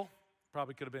name Pickle.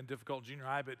 Probably could have been difficult in junior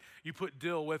high, but you put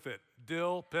Dill with it.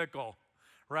 Dill Pickle,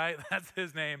 right? That's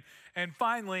his name. And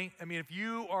finally, I mean, if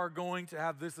you are going to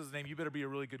have this as a name, you better be a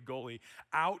really good goalie.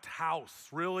 Outhouse.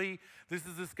 Really? This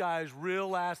is this guy's real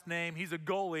last name. He's a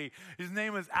goalie. His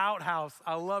name is Outhouse.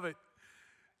 I love it.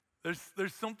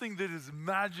 There's something that is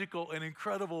magical and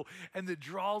incredible and that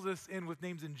draws us in with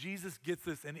names, and Jesus gets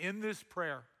this. And in this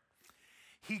prayer,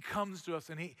 he comes to us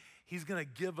and he's going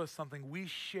to give us something. We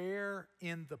share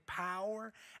in the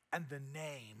power and the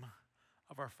name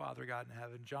of our Father God in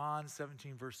heaven. John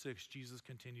 17, verse 6, Jesus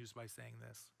continues by saying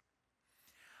this.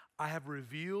 I have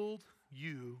revealed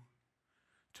you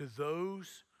to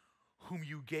those whom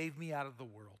you gave me out of the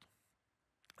world.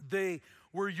 They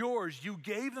were yours. You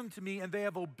gave them to me, and they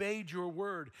have obeyed your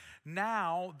word.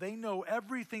 Now they know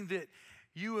everything that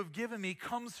you have given me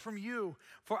comes from you.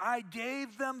 For I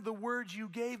gave them the words you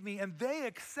gave me, and they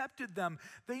accepted them.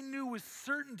 They knew with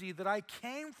certainty that I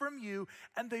came from you,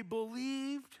 and they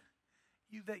believed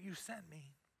you that you sent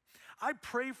me. I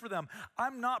pray for them.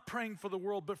 I'm not praying for the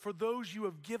world, but for those you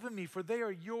have given me, for they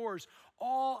are yours.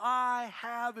 All I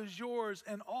have is yours,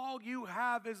 and all you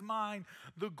have is mine.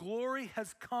 The glory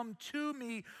has come to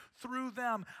me through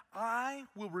them. I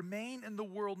will remain in the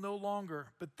world no longer,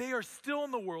 but they are still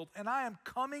in the world, and I am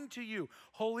coming to you.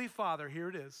 Holy Father, here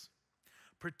it is.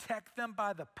 Protect them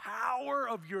by the power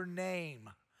of your name,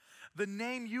 the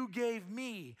name you gave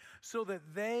me, so that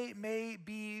they may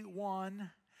be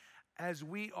one as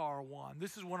we are one.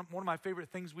 This is one of my favorite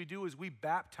things we do is we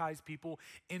baptize people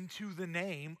into the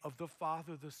name of the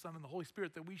Father, the Son, and the Holy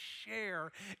Spirit, that we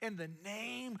share in the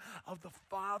name of the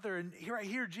Father. And right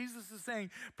here, Jesus is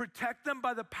saying, protect them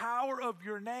by the power of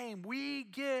your name. We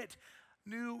get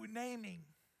new naming.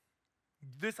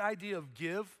 This idea of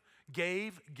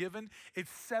given, it's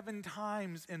 7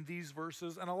 times in these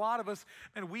verses. And a lot of us,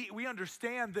 and we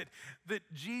understand that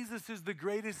Jesus is the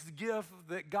greatest gift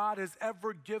that God has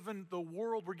ever given the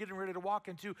world. We're getting ready to walk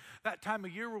into that time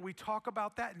of year where we talk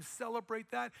about that and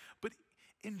celebrate that. But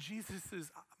in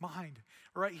Jesus's mind,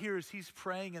 right here, as he's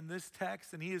praying in this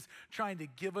text, and he is trying to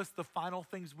give us the final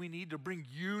things we need to bring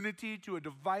unity to a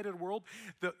divided world,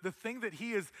 the thing that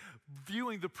he is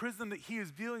viewing, the prism that he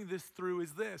is viewing this through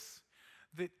is this,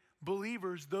 that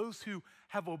believers, those who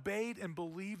have obeyed and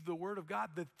believed the word of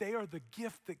God, that they are the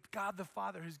gift that God the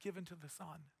Father has given to the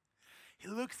Son. He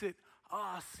looks at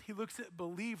us, he looks at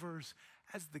believers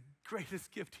as the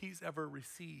greatest gift he's ever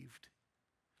received.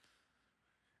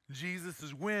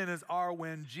 Jesus' win is our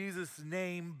win. Jesus'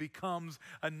 name becomes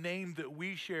a name that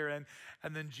we share, and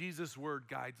then Jesus' word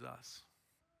guides us.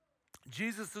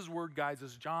 Jesus' word guides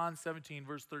us. John 17,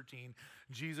 verse 13,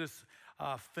 Jesus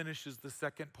finishes the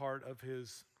second part of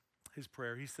his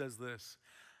prayer. He says this.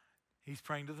 He's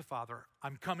praying to the Father,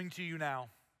 I'm coming to you now,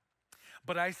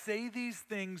 but I say these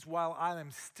things while I am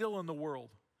still in the world,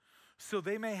 so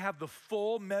they may have the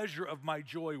full measure of my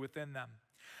joy within them.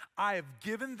 I have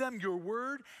given them your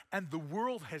word, and the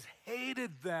world has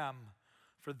hated them,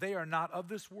 for they are not of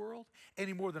this world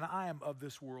any more than I am of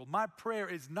this world. My prayer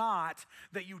is not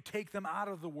that you take them out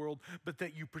of the world, but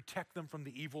that you protect them from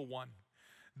the evil one.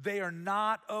 They are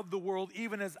not of the world,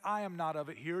 even as I am not of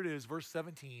it. Here it is, verse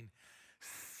 17.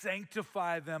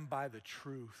 Sanctify them by the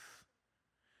truth.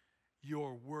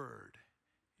 Your word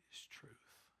is truth.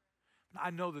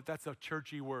 I know that that's a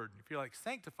churchy word. If you're like,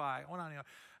 sanctify,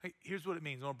 here's what it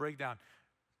means. I'm going to break down.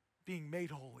 Being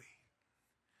made holy.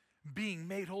 Being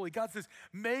made holy. God says,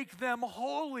 make them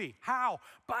holy. How?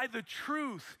 By the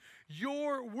truth.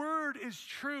 Your word is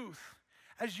truth.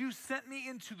 As you sent me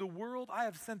into the world, I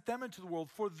have sent them into the world.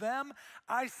 For them,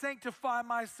 I sanctify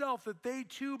myself, that they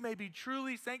too may be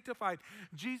truly sanctified.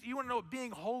 Jesus, you want to know what being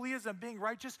holy is and being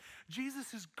righteous?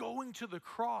 Jesus is going to the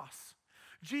cross.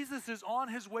 Jesus is on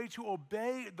his way to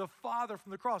obey the Father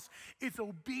from the cross. It's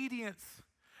obedience.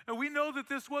 And we know that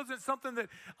this wasn't something that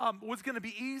was going to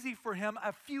be easy for him.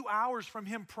 A few hours from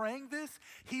him praying this,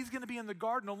 he's going to be in the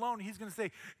garden alone. He's going to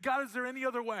say, God, is there any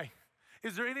other way?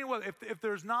 Is there any way? If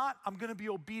there's not, I'm going to be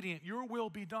obedient. Your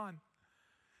will be done.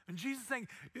 And Jesus is saying,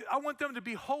 I want them to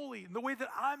be holy. And the way that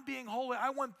I'm being holy, I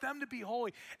want them to be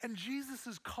holy. And Jesus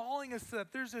is calling us to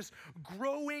that. There's this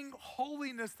growing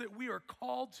holiness that we are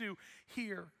called to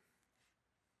here.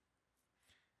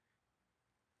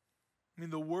 I mean,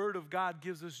 the word of God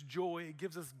gives us joy. It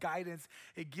gives us guidance.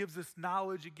 It gives us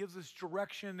knowledge. It gives us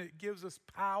direction. It gives us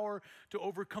power to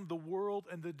overcome the world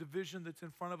and the division that's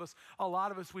in front of us. A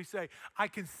lot of us, we say, I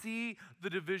can see the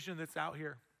division that's out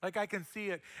here. Like I can see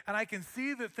it. And I can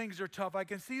see that things are tough. I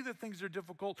can see that things are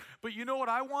difficult. But you know what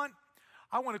I want?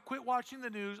 I want to quit watching the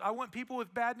news. I want people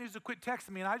with bad news to quit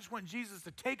texting me. And I just want Jesus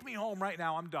to take me home right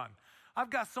now. I'm done.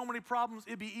 I've got so many problems.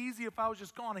 It'd be easy if I was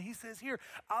just gone. And he says here,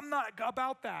 I'm not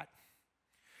about that.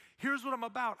 Here's what I'm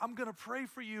about. I'm going to pray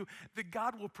for you that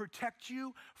God will protect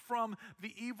you from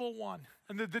the evil one.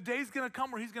 And the day's going to come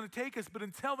where he's going to take us. But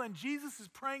until then, Jesus is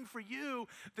praying for you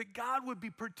that God would be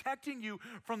protecting you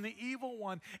from the evil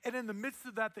one. And in the midst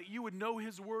of that you would know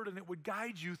his word and it would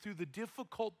guide you through the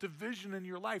difficult division in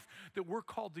your life that we're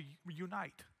called to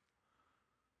unite.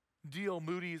 D.L.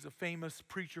 Moody is a famous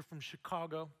preacher from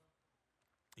Chicago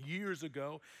years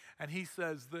ago, and he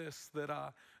says this, that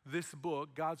this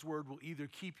book, God's word, will either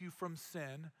keep you from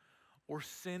sin or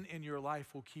sin in your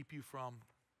life will keep you from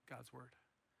God's word.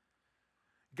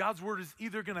 God's word is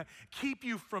either going to keep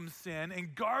you from sin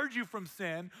and guard you from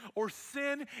sin, or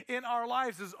sin in our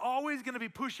lives is always going to be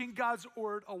pushing God's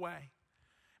word away.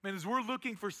 Man, as we're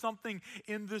looking for something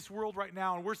in this world right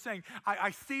now, and we're saying, I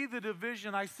see the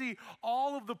division, I see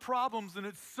all of the problems, and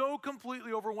it's so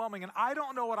completely overwhelming, and I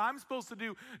don't know what I'm supposed to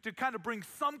do to kind of bring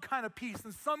some kind of peace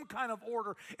and some kind of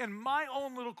order in my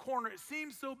own little corner. It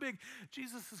seems so big.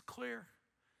 Jesus is clear.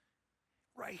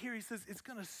 Right here, he says, it's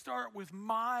going to start with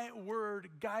my word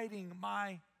guiding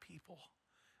my people.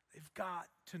 They've got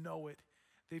to know it.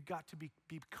 They've got to be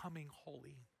becoming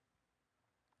holy.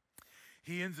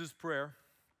 He ends his prayer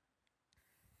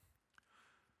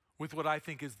with what I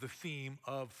think is the theme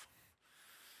of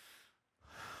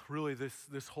really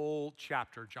this whole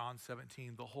chapter, John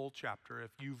 17, the whole chapter.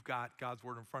 If you've got God's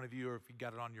word in front of you or if you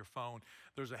got it on your phone,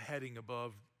 there's a heading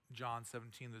above John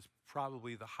 17 that's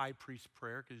probably the high priest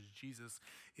prayer, because Jesus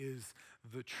is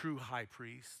the true high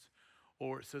priest,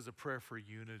 or it says a prayer for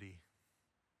unity.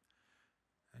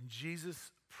 And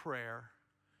Jesus' prayer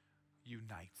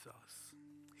unites us.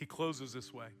 He closes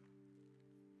this way.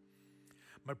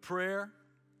 My prayer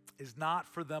is not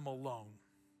for them alone.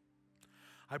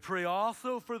 I pray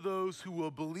also for those who will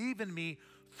believe in me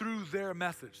through their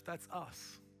message. That's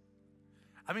us.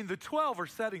 I mean, the 12 are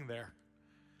sitting there.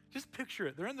 Just picture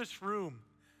it. They're in this room.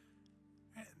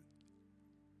 I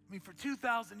mean, for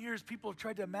 2,000 years, people have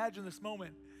tried to imagine this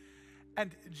moment.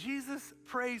 And Jesus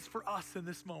prays for us in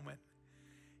this moment.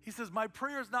 He says, my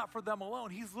prayer is not for them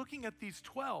alone. He's looking at these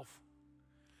 12.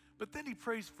 But then he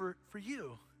prays for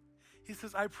you. He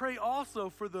says, I pray also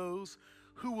for those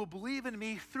who will believe in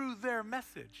me through their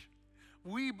message.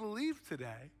 We believe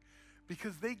today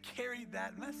because they carried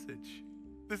that message.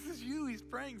 This is you he's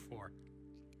praying for.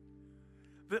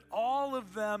 that all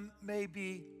of them may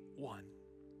be one.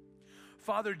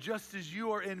 Father, just as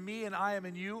you are in me and I am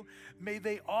in you, may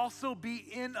they also be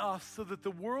in us so that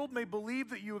the world may believe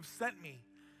that you have sent me.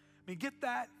 I mean, get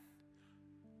that?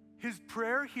 His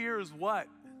prayer here is what?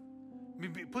 I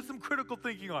mean, put some critical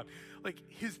thinking on. Like,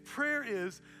 his prayer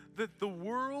is that the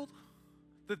world,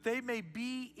 that they may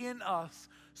be in us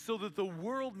so that the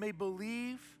world may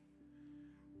believe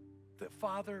that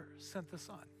Father sent the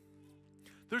Son.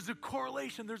 There's a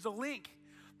correlation, there's a link.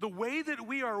 The way that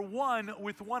we are one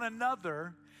with one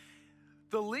another,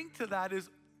 the link to that is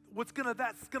that's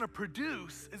gonna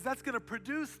produce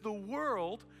the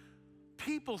world,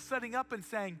 people setting up and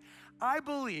saying, I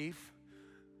believe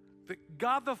that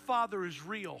God the Father is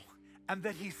real and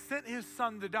that he sent his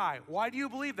Son to die. Why do you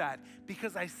believe that?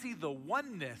 Because I see the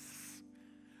oneness,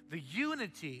 the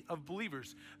unity of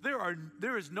believers.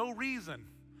 There is no reason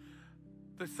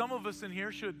that some of us in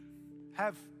here should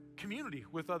have community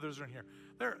with others in here.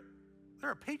 There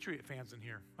are Patriot fans in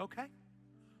here, okay?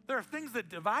 There are things that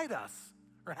divide us,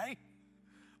 right?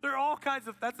 There are all kinds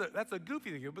of, that's a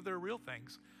goofy thing, but there are real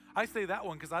things. I say that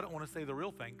one because I don't want to say the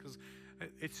real thing because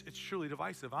it's truly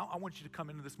divisive. I want you to come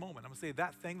into this moment. I'm going to say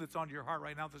that thing that's on your heart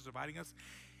right now that's dividing us,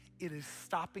 it is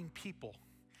stopping people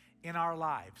in our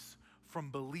lives from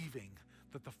believing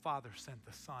that the Father sent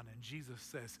the Son. And Jesus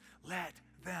says, let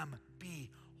them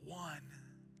be one.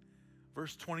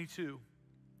 Verse 22,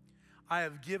 I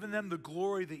have given them the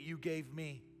glory that you gave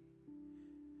me,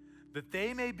 that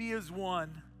they may be as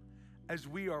one as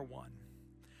we are one.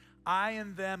 I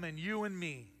and them and you and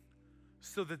me,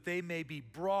 so that they may be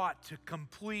brought to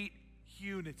complete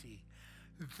unity.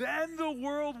 Then the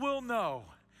world will know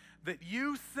that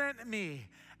you sent me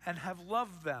and have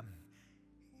loved them,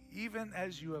 even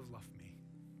as you have loved me.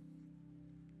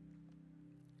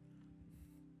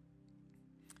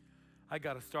 I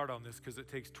got to start on this because it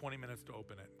takes 20 minutes to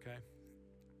open it, okay?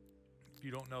 If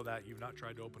you don't know that, you've not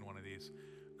tried to open one of these,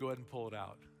 go ahead and pull it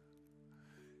out.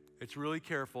 It's really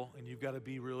careful, and you've got to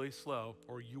be really slow,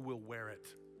 or you will wear it,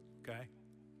 okay?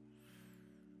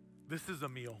 This is a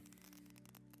meal.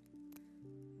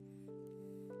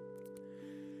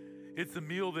 It's a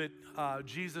meal that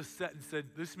Jesus set and said,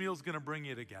 this meal is going to bring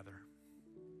you together.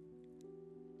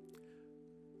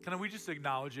 Can we just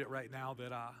acknowledge it right now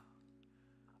that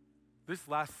this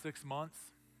last 6 months,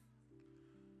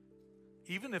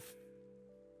 even if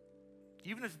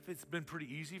it's been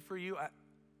pretty easy for you,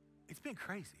 it's been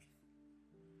crazy.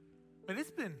 I mean,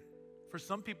 it's been, for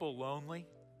some people, lonely.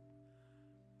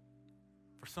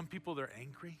 For some people, they're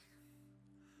angry.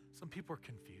 Some people are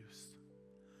confused.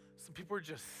 Some people are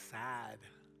just sad.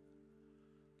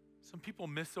 Some people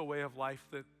miss a way of life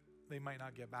that they might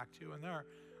not get back to. And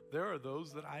there are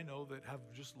those that I know that have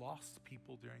just lost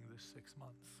people during this 6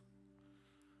 months.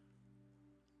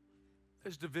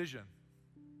 There's division.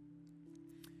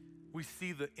 We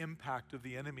see the impact of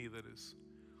the enemy that is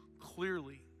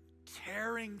clearly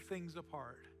tearing things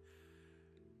apart.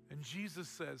 And Jesus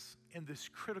says, in this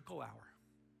critical hour,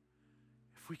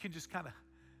 if we can just kind of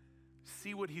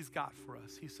see what he's got for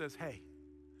us, he says, hey,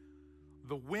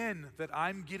 the win that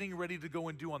I'm getting ready to go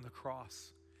and do on the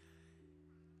cross,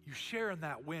 you share in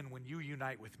that win when you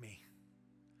unite with me.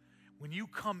 When you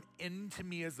come into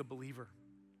me as a believer,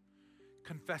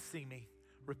 confessing me,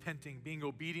 repenting, being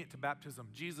obedient to baptism,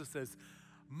 Jesus says,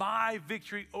 my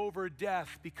victory over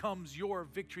death becomes your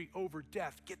victory over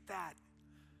death. Get that?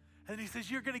 And he says,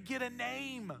 you're going to get a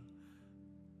name.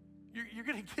 You're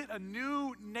going to get a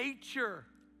new nature.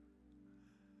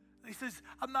 And he says,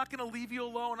 I'm not going to leave you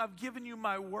alone. I've given you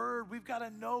my word. We've got to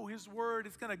know his word.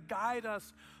 It's going to guide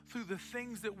us through the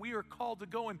things that we are called to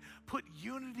go and put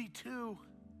unity to.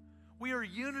 We are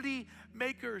unity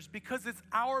makers because it's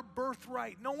our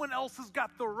birthright. No one else has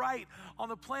got the right on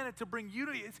the planet to bring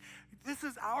unity. This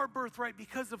is our birthright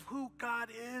because of who God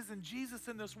is and Jesus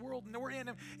in this world, and we're in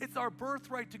him. It's our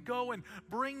birthright to go and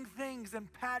bring things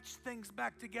and patch things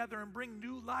back together and bring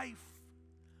new life.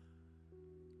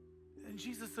 And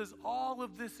Jesus says all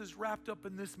of this is wrapped up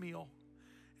in this meal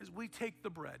as we take the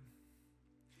bread.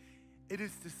 It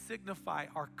is to signify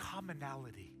our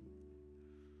commonality.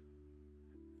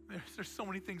 There's so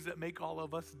many things that make all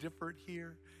of us different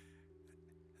here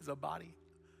as a body.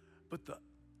 But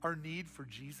our need for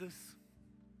Jesus,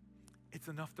 it's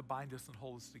enough to bind us and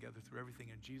hold us together through everything.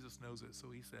 And Jesus knows it.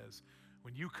 So he says,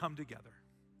 when you come together,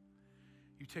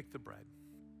 you take the bread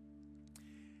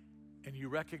and you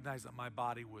recognize that my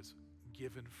body was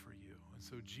given for you. And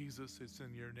so Jesus, it's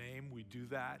in your name. We do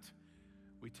that.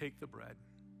 We take the bread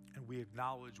and we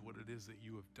acknowledge what it is that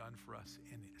you have done for us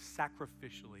and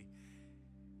sacrificially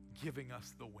giving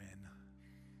us the win.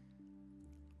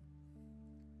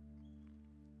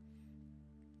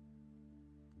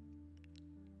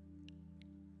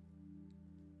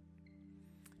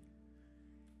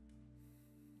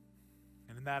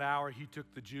 In that hour, he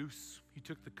took the juice, he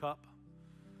took the cup,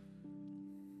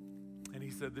 and he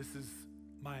said, this is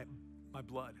my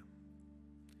blood.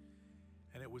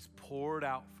 And it was poured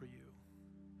out for you.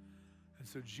 And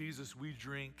so, Jesus, we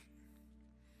drink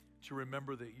to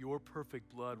remember that your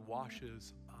perfect blood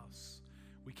washes us.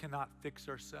 We cannot fix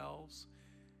ourselves.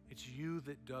 It's you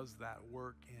that does that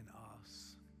work in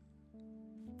us.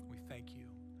 We thank you.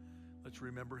 Let's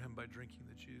remember him by drinking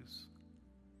the juice.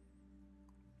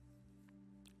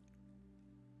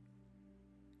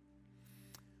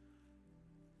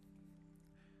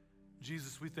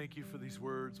 Jesus, we thank you for these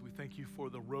words. We thank you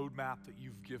for the roadmap that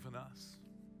you've given us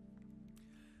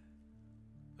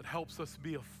that helps us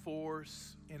be a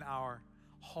force in our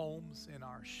homes, in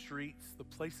our streets, the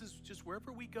places, just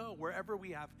wherever we go, wherever we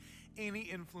have any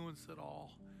influence at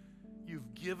all.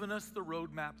 You've given us the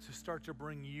roadmap to start to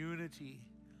bring unity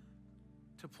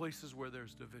to places where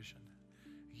there's division.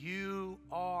 You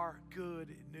are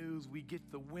good news. We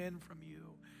get the win from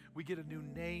you. We get a new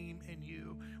name in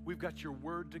you. We've got your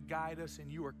word to guide us,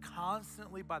 and you are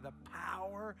constantly, by the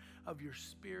power of your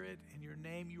Spirit and your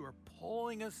name, you are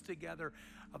pulling us together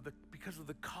because of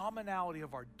the commonality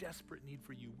of our desperate need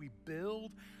for you. We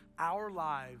build our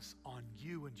lives on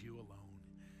you and you alone.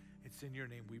 It's in your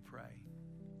name we pray.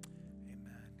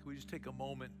 Amen. Can we just take a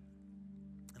moment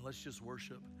and let's just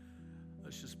worship?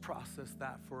 Let's just process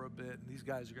that for a bit. And these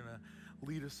guys are going to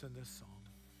lead us in this song.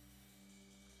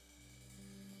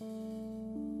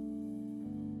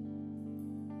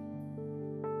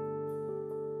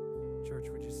 Church,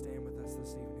 would you stand with us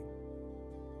this evening?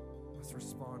 Let's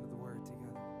respond to the word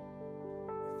together.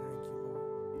 We thank you, Lord.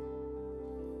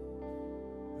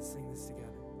 Let's sing this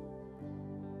together.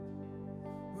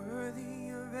 Worthy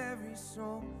of every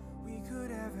song we could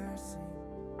ever sing,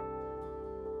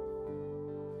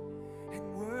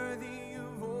 and worthy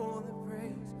of all the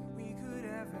praise we could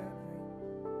ever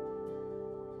bring,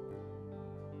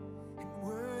 and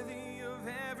worthy of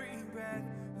every breath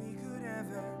we could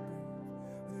ever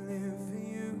breathe. We live for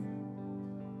you.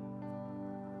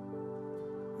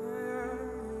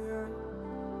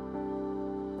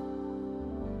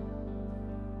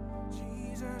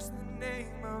 Jesus, the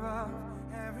name above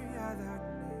every other name.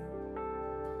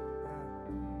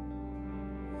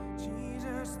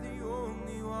 Jesus, the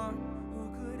only one who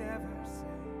could ever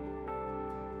save.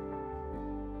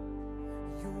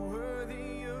 You're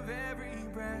worthy of every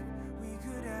breath we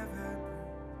could ever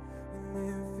breathe. We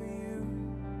live for you.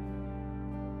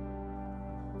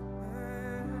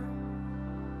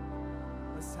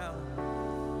 Let's tell him.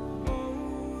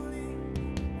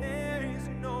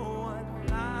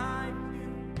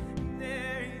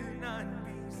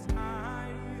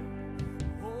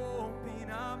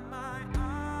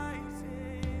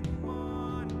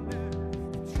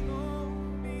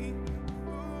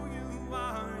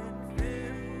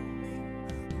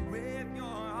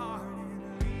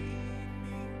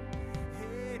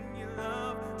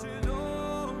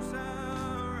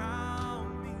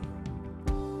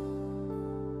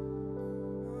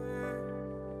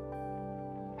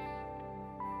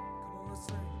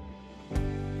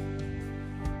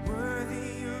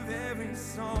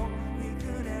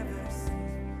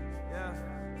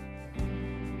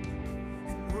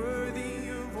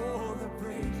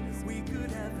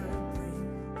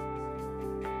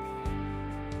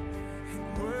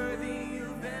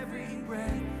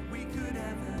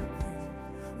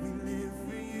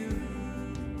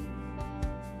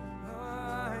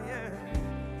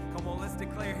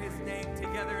 Declare his name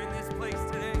together in this place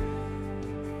today.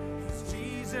 He's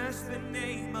Jesus, the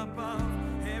name above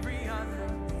every other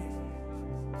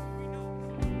name.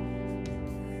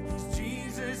 He's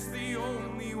Jesus, the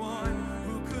only one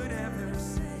who could ever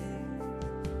save.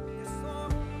 Yes,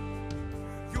 Lord.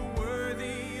 You're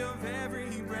worthy of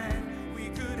every breath we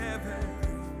could ever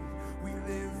breathe. We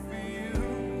live for you.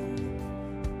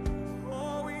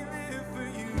 Oh, we live for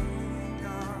you,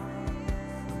 God.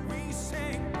 We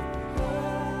sing.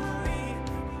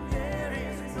 There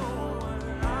is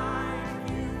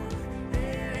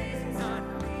none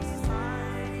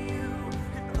beside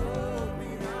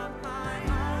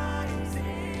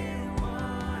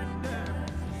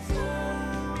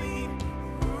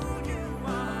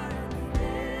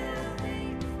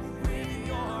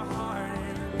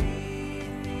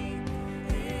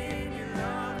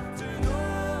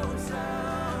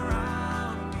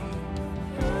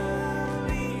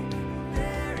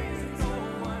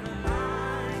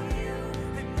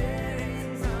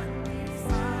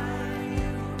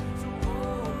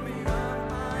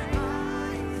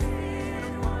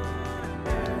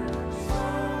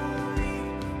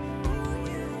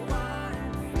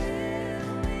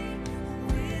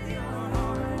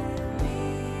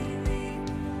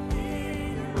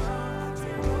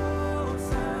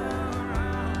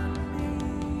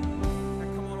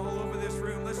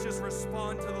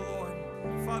respond to the Lord.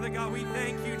 Father God, we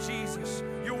thank you, Jesus.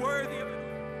 You're worthy of it.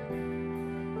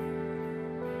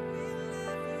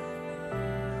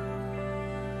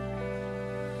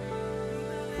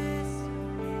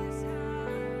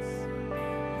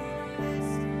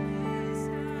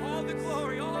 All the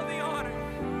glory, all the honor.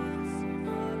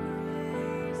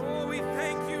 Oh, we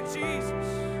thank you, Jesus.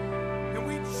 And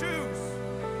we choose.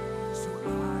 So I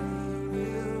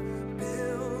will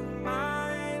build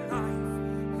my life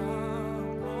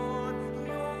upon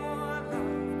your love.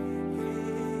 It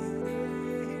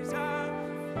is a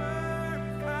firm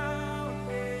foundation.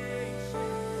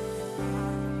 I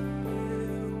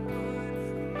will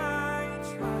put my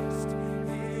trust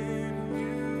in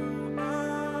you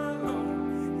alone,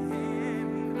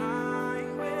 and I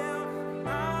will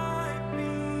not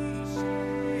be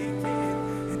shaken.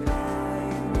 And I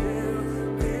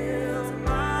will build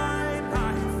my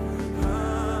life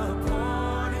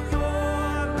upon your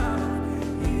love.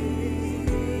 It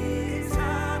is a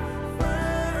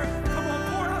firm. Come on,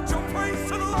 pour out your praise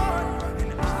to the Lord.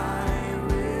 And I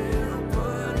will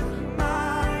put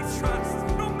my trust,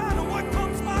 no matter what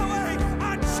comes my way, I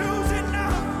choose it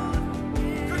now,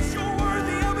 because you're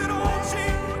worthy of it all,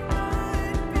 Jesus.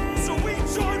 So we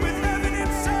join with heaven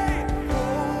and say,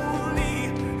 Holy,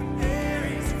 there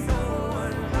is no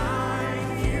one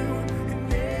like you, and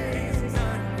there is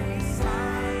none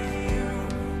beside you.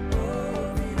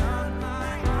 Open up my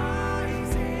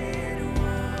eyes and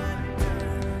wonder.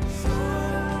 Show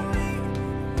me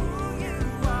who you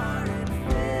are and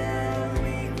fill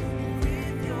me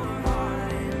with your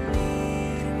heart and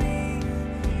lead me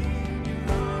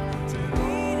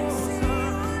to see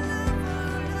your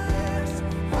love.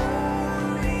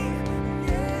 Holy,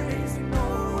 there is no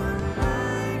one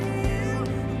like you,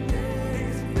 there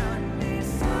is none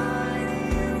beside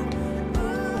you.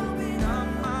 Open up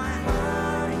my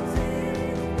eyes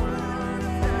and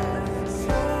wonder.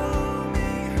 Show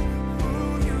me who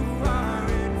you are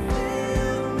and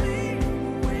fill me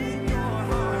with your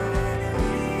heart and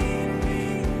lead me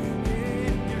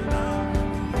in your love.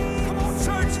 Come on,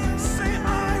 church, say,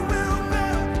 I will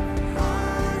build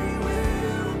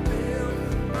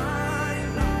my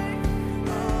life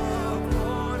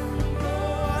upon your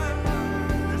love.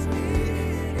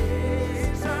 It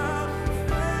is a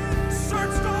firm.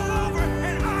 Searched all over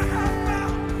and I have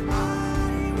found. I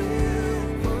will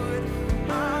put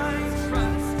my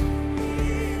trust in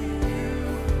you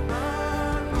alone,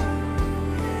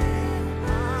 and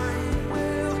I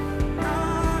will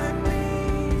not be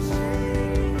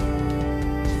shaken.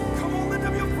 Come on, lift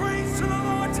up your praise to the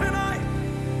Lord tonight.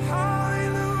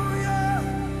 Hallelujah.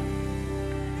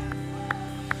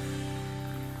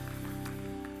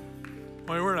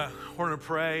 Well, we're gonna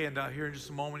pray, and here in just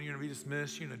a moment, you're gonna be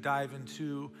dismissed. You're gonna dive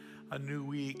into a new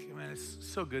week. Man, it's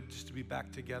so good just to be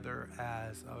back together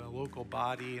as a local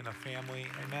body and a family.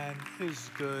 Amen. It is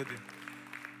good.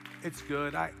 It's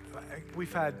good.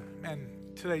 We've had, man,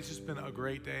 today's just been a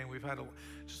great day, and we've had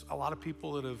just a lot of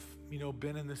people that have,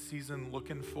 been in this season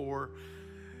looking for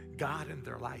God in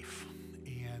their life.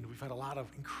 And we've had a lot of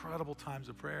incredible times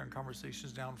of prayer and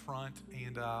conversations down front.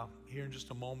 And here in just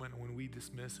a moment, when we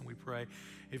dismiss and we pray,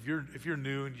 if you're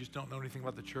new and you just don't know anything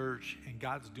about the church and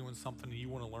God's doing something and you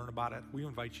want to learn about it, we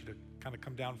invite you to kind of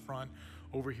come down front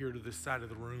over here to this side of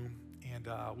the room. And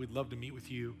we'd love to meet with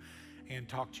you and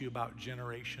talk to you about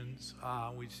generations.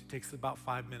 It takes about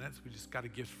 5 minutes. We just got a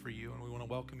gift for you, and we want to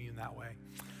welcome you in that way.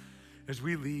 As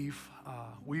we leave,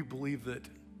 we believe that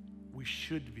we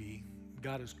should be,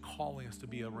 God is calling us to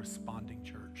be a responding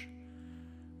church.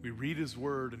 We read his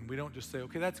word and we don't just say,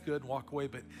 okay, that's good, and walk away,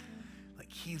 but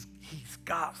like he's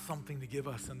got something to give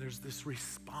us, and there's this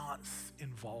response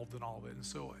involved in all of it. And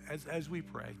so as we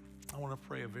pray, I want to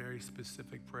pray a very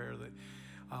specific prayer that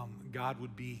God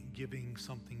would be giving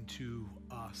something to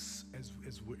us as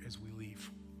we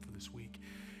leave for this week.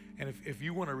 And if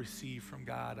you want to receive from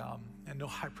God, and no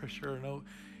high pressure, no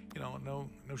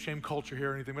shame culture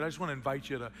here or anything, but I just want to invite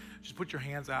you to just put your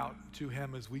hands out to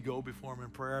him as we go before him in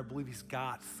prayer. I believe he's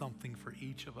got something for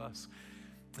each of us.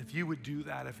 If you would do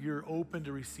that, if you're open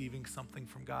to receiving something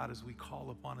from God as we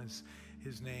call upon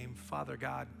his name, Father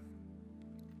God,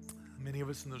 many of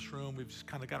us in this room, we've just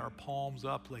kind of got our palms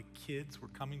up like kids. We're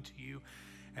coming to you,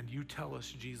 and you tell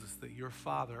us, Jesus, that your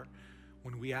Father,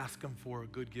 when we ask him for a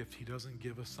good gift, he doesn't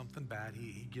give us something bad.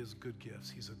 He gives good gifts.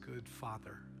 He's a good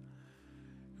Father.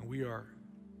 And we are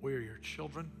your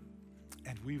children,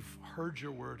 and we've heard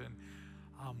your word, and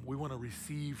we want to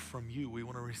receive from you. We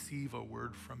want to receive a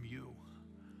word from you.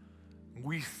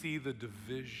 We see the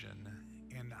division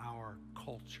in our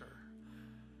culture.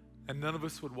 And none of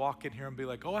us would walk in here and be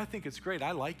like, oh, I think it's great.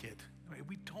 I like it. I mean,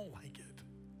 we don't like it.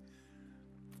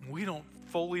 we don't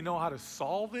fully know how to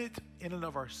solve it in and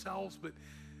of ourselves, but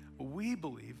we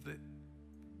believe that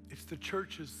it's the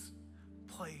church's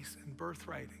place and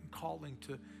birthright and calling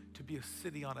to be a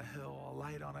city on a hill, a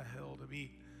light on a hill, to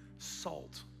be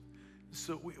salt.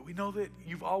 So we know that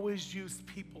you've always used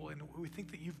people, and we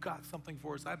think that you've got something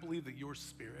for us. I believe that your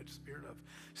spirit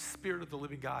of the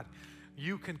living God,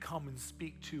 you can come and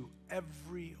speak to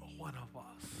every one of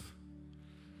us.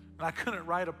 And I couldn't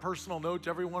write a personal note to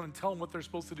everyone and tell them what they're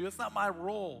supposed to do. That's not my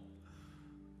role.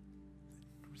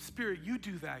 Spirit, you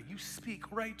do that. You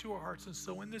speak right to our hearts. And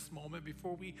so in this moment,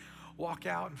 before we walk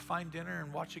out and find dinner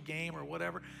and watch a game or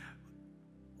whatever,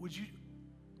 would you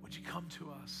come to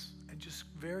us and just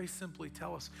very simply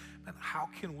tell us, man, how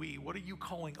can we, what are you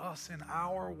calling us in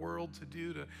our world to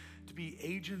do to be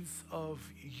agents of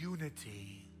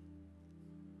unity?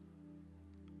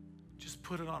 Just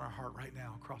put it on our heart right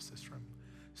now across this room.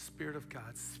 Spirit of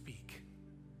God, speak.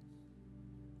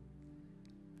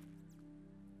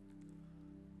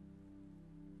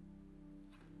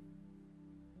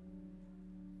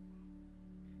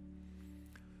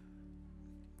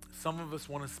 Some of us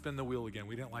want to spin the wheel again.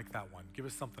 We didn't like that one. Give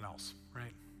us something else,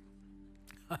 right?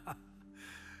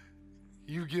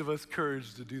 You give us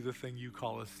courage to do the thing you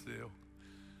call us to do.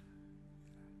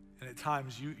 And at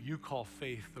times you call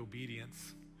faith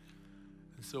obedience.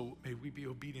 And so may we be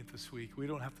obedient this week. We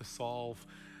don't have to solve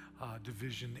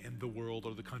division in the world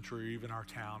or the country or even our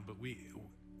town, but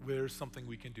there's something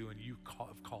we can do, and you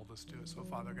have called us to it. So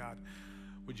Father God,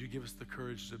 would you give us the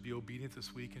courage to be obedient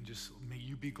this week, and just may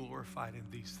you be glorified in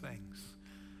these things.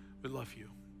 We love you.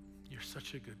 You're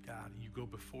such a good God, and you go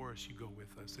before us, you go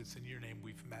with us. It's in your name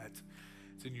we've met.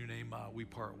 It's in your name we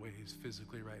part ways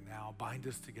physically right now. Bind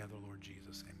us together, Lord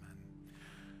Jesus. Amen.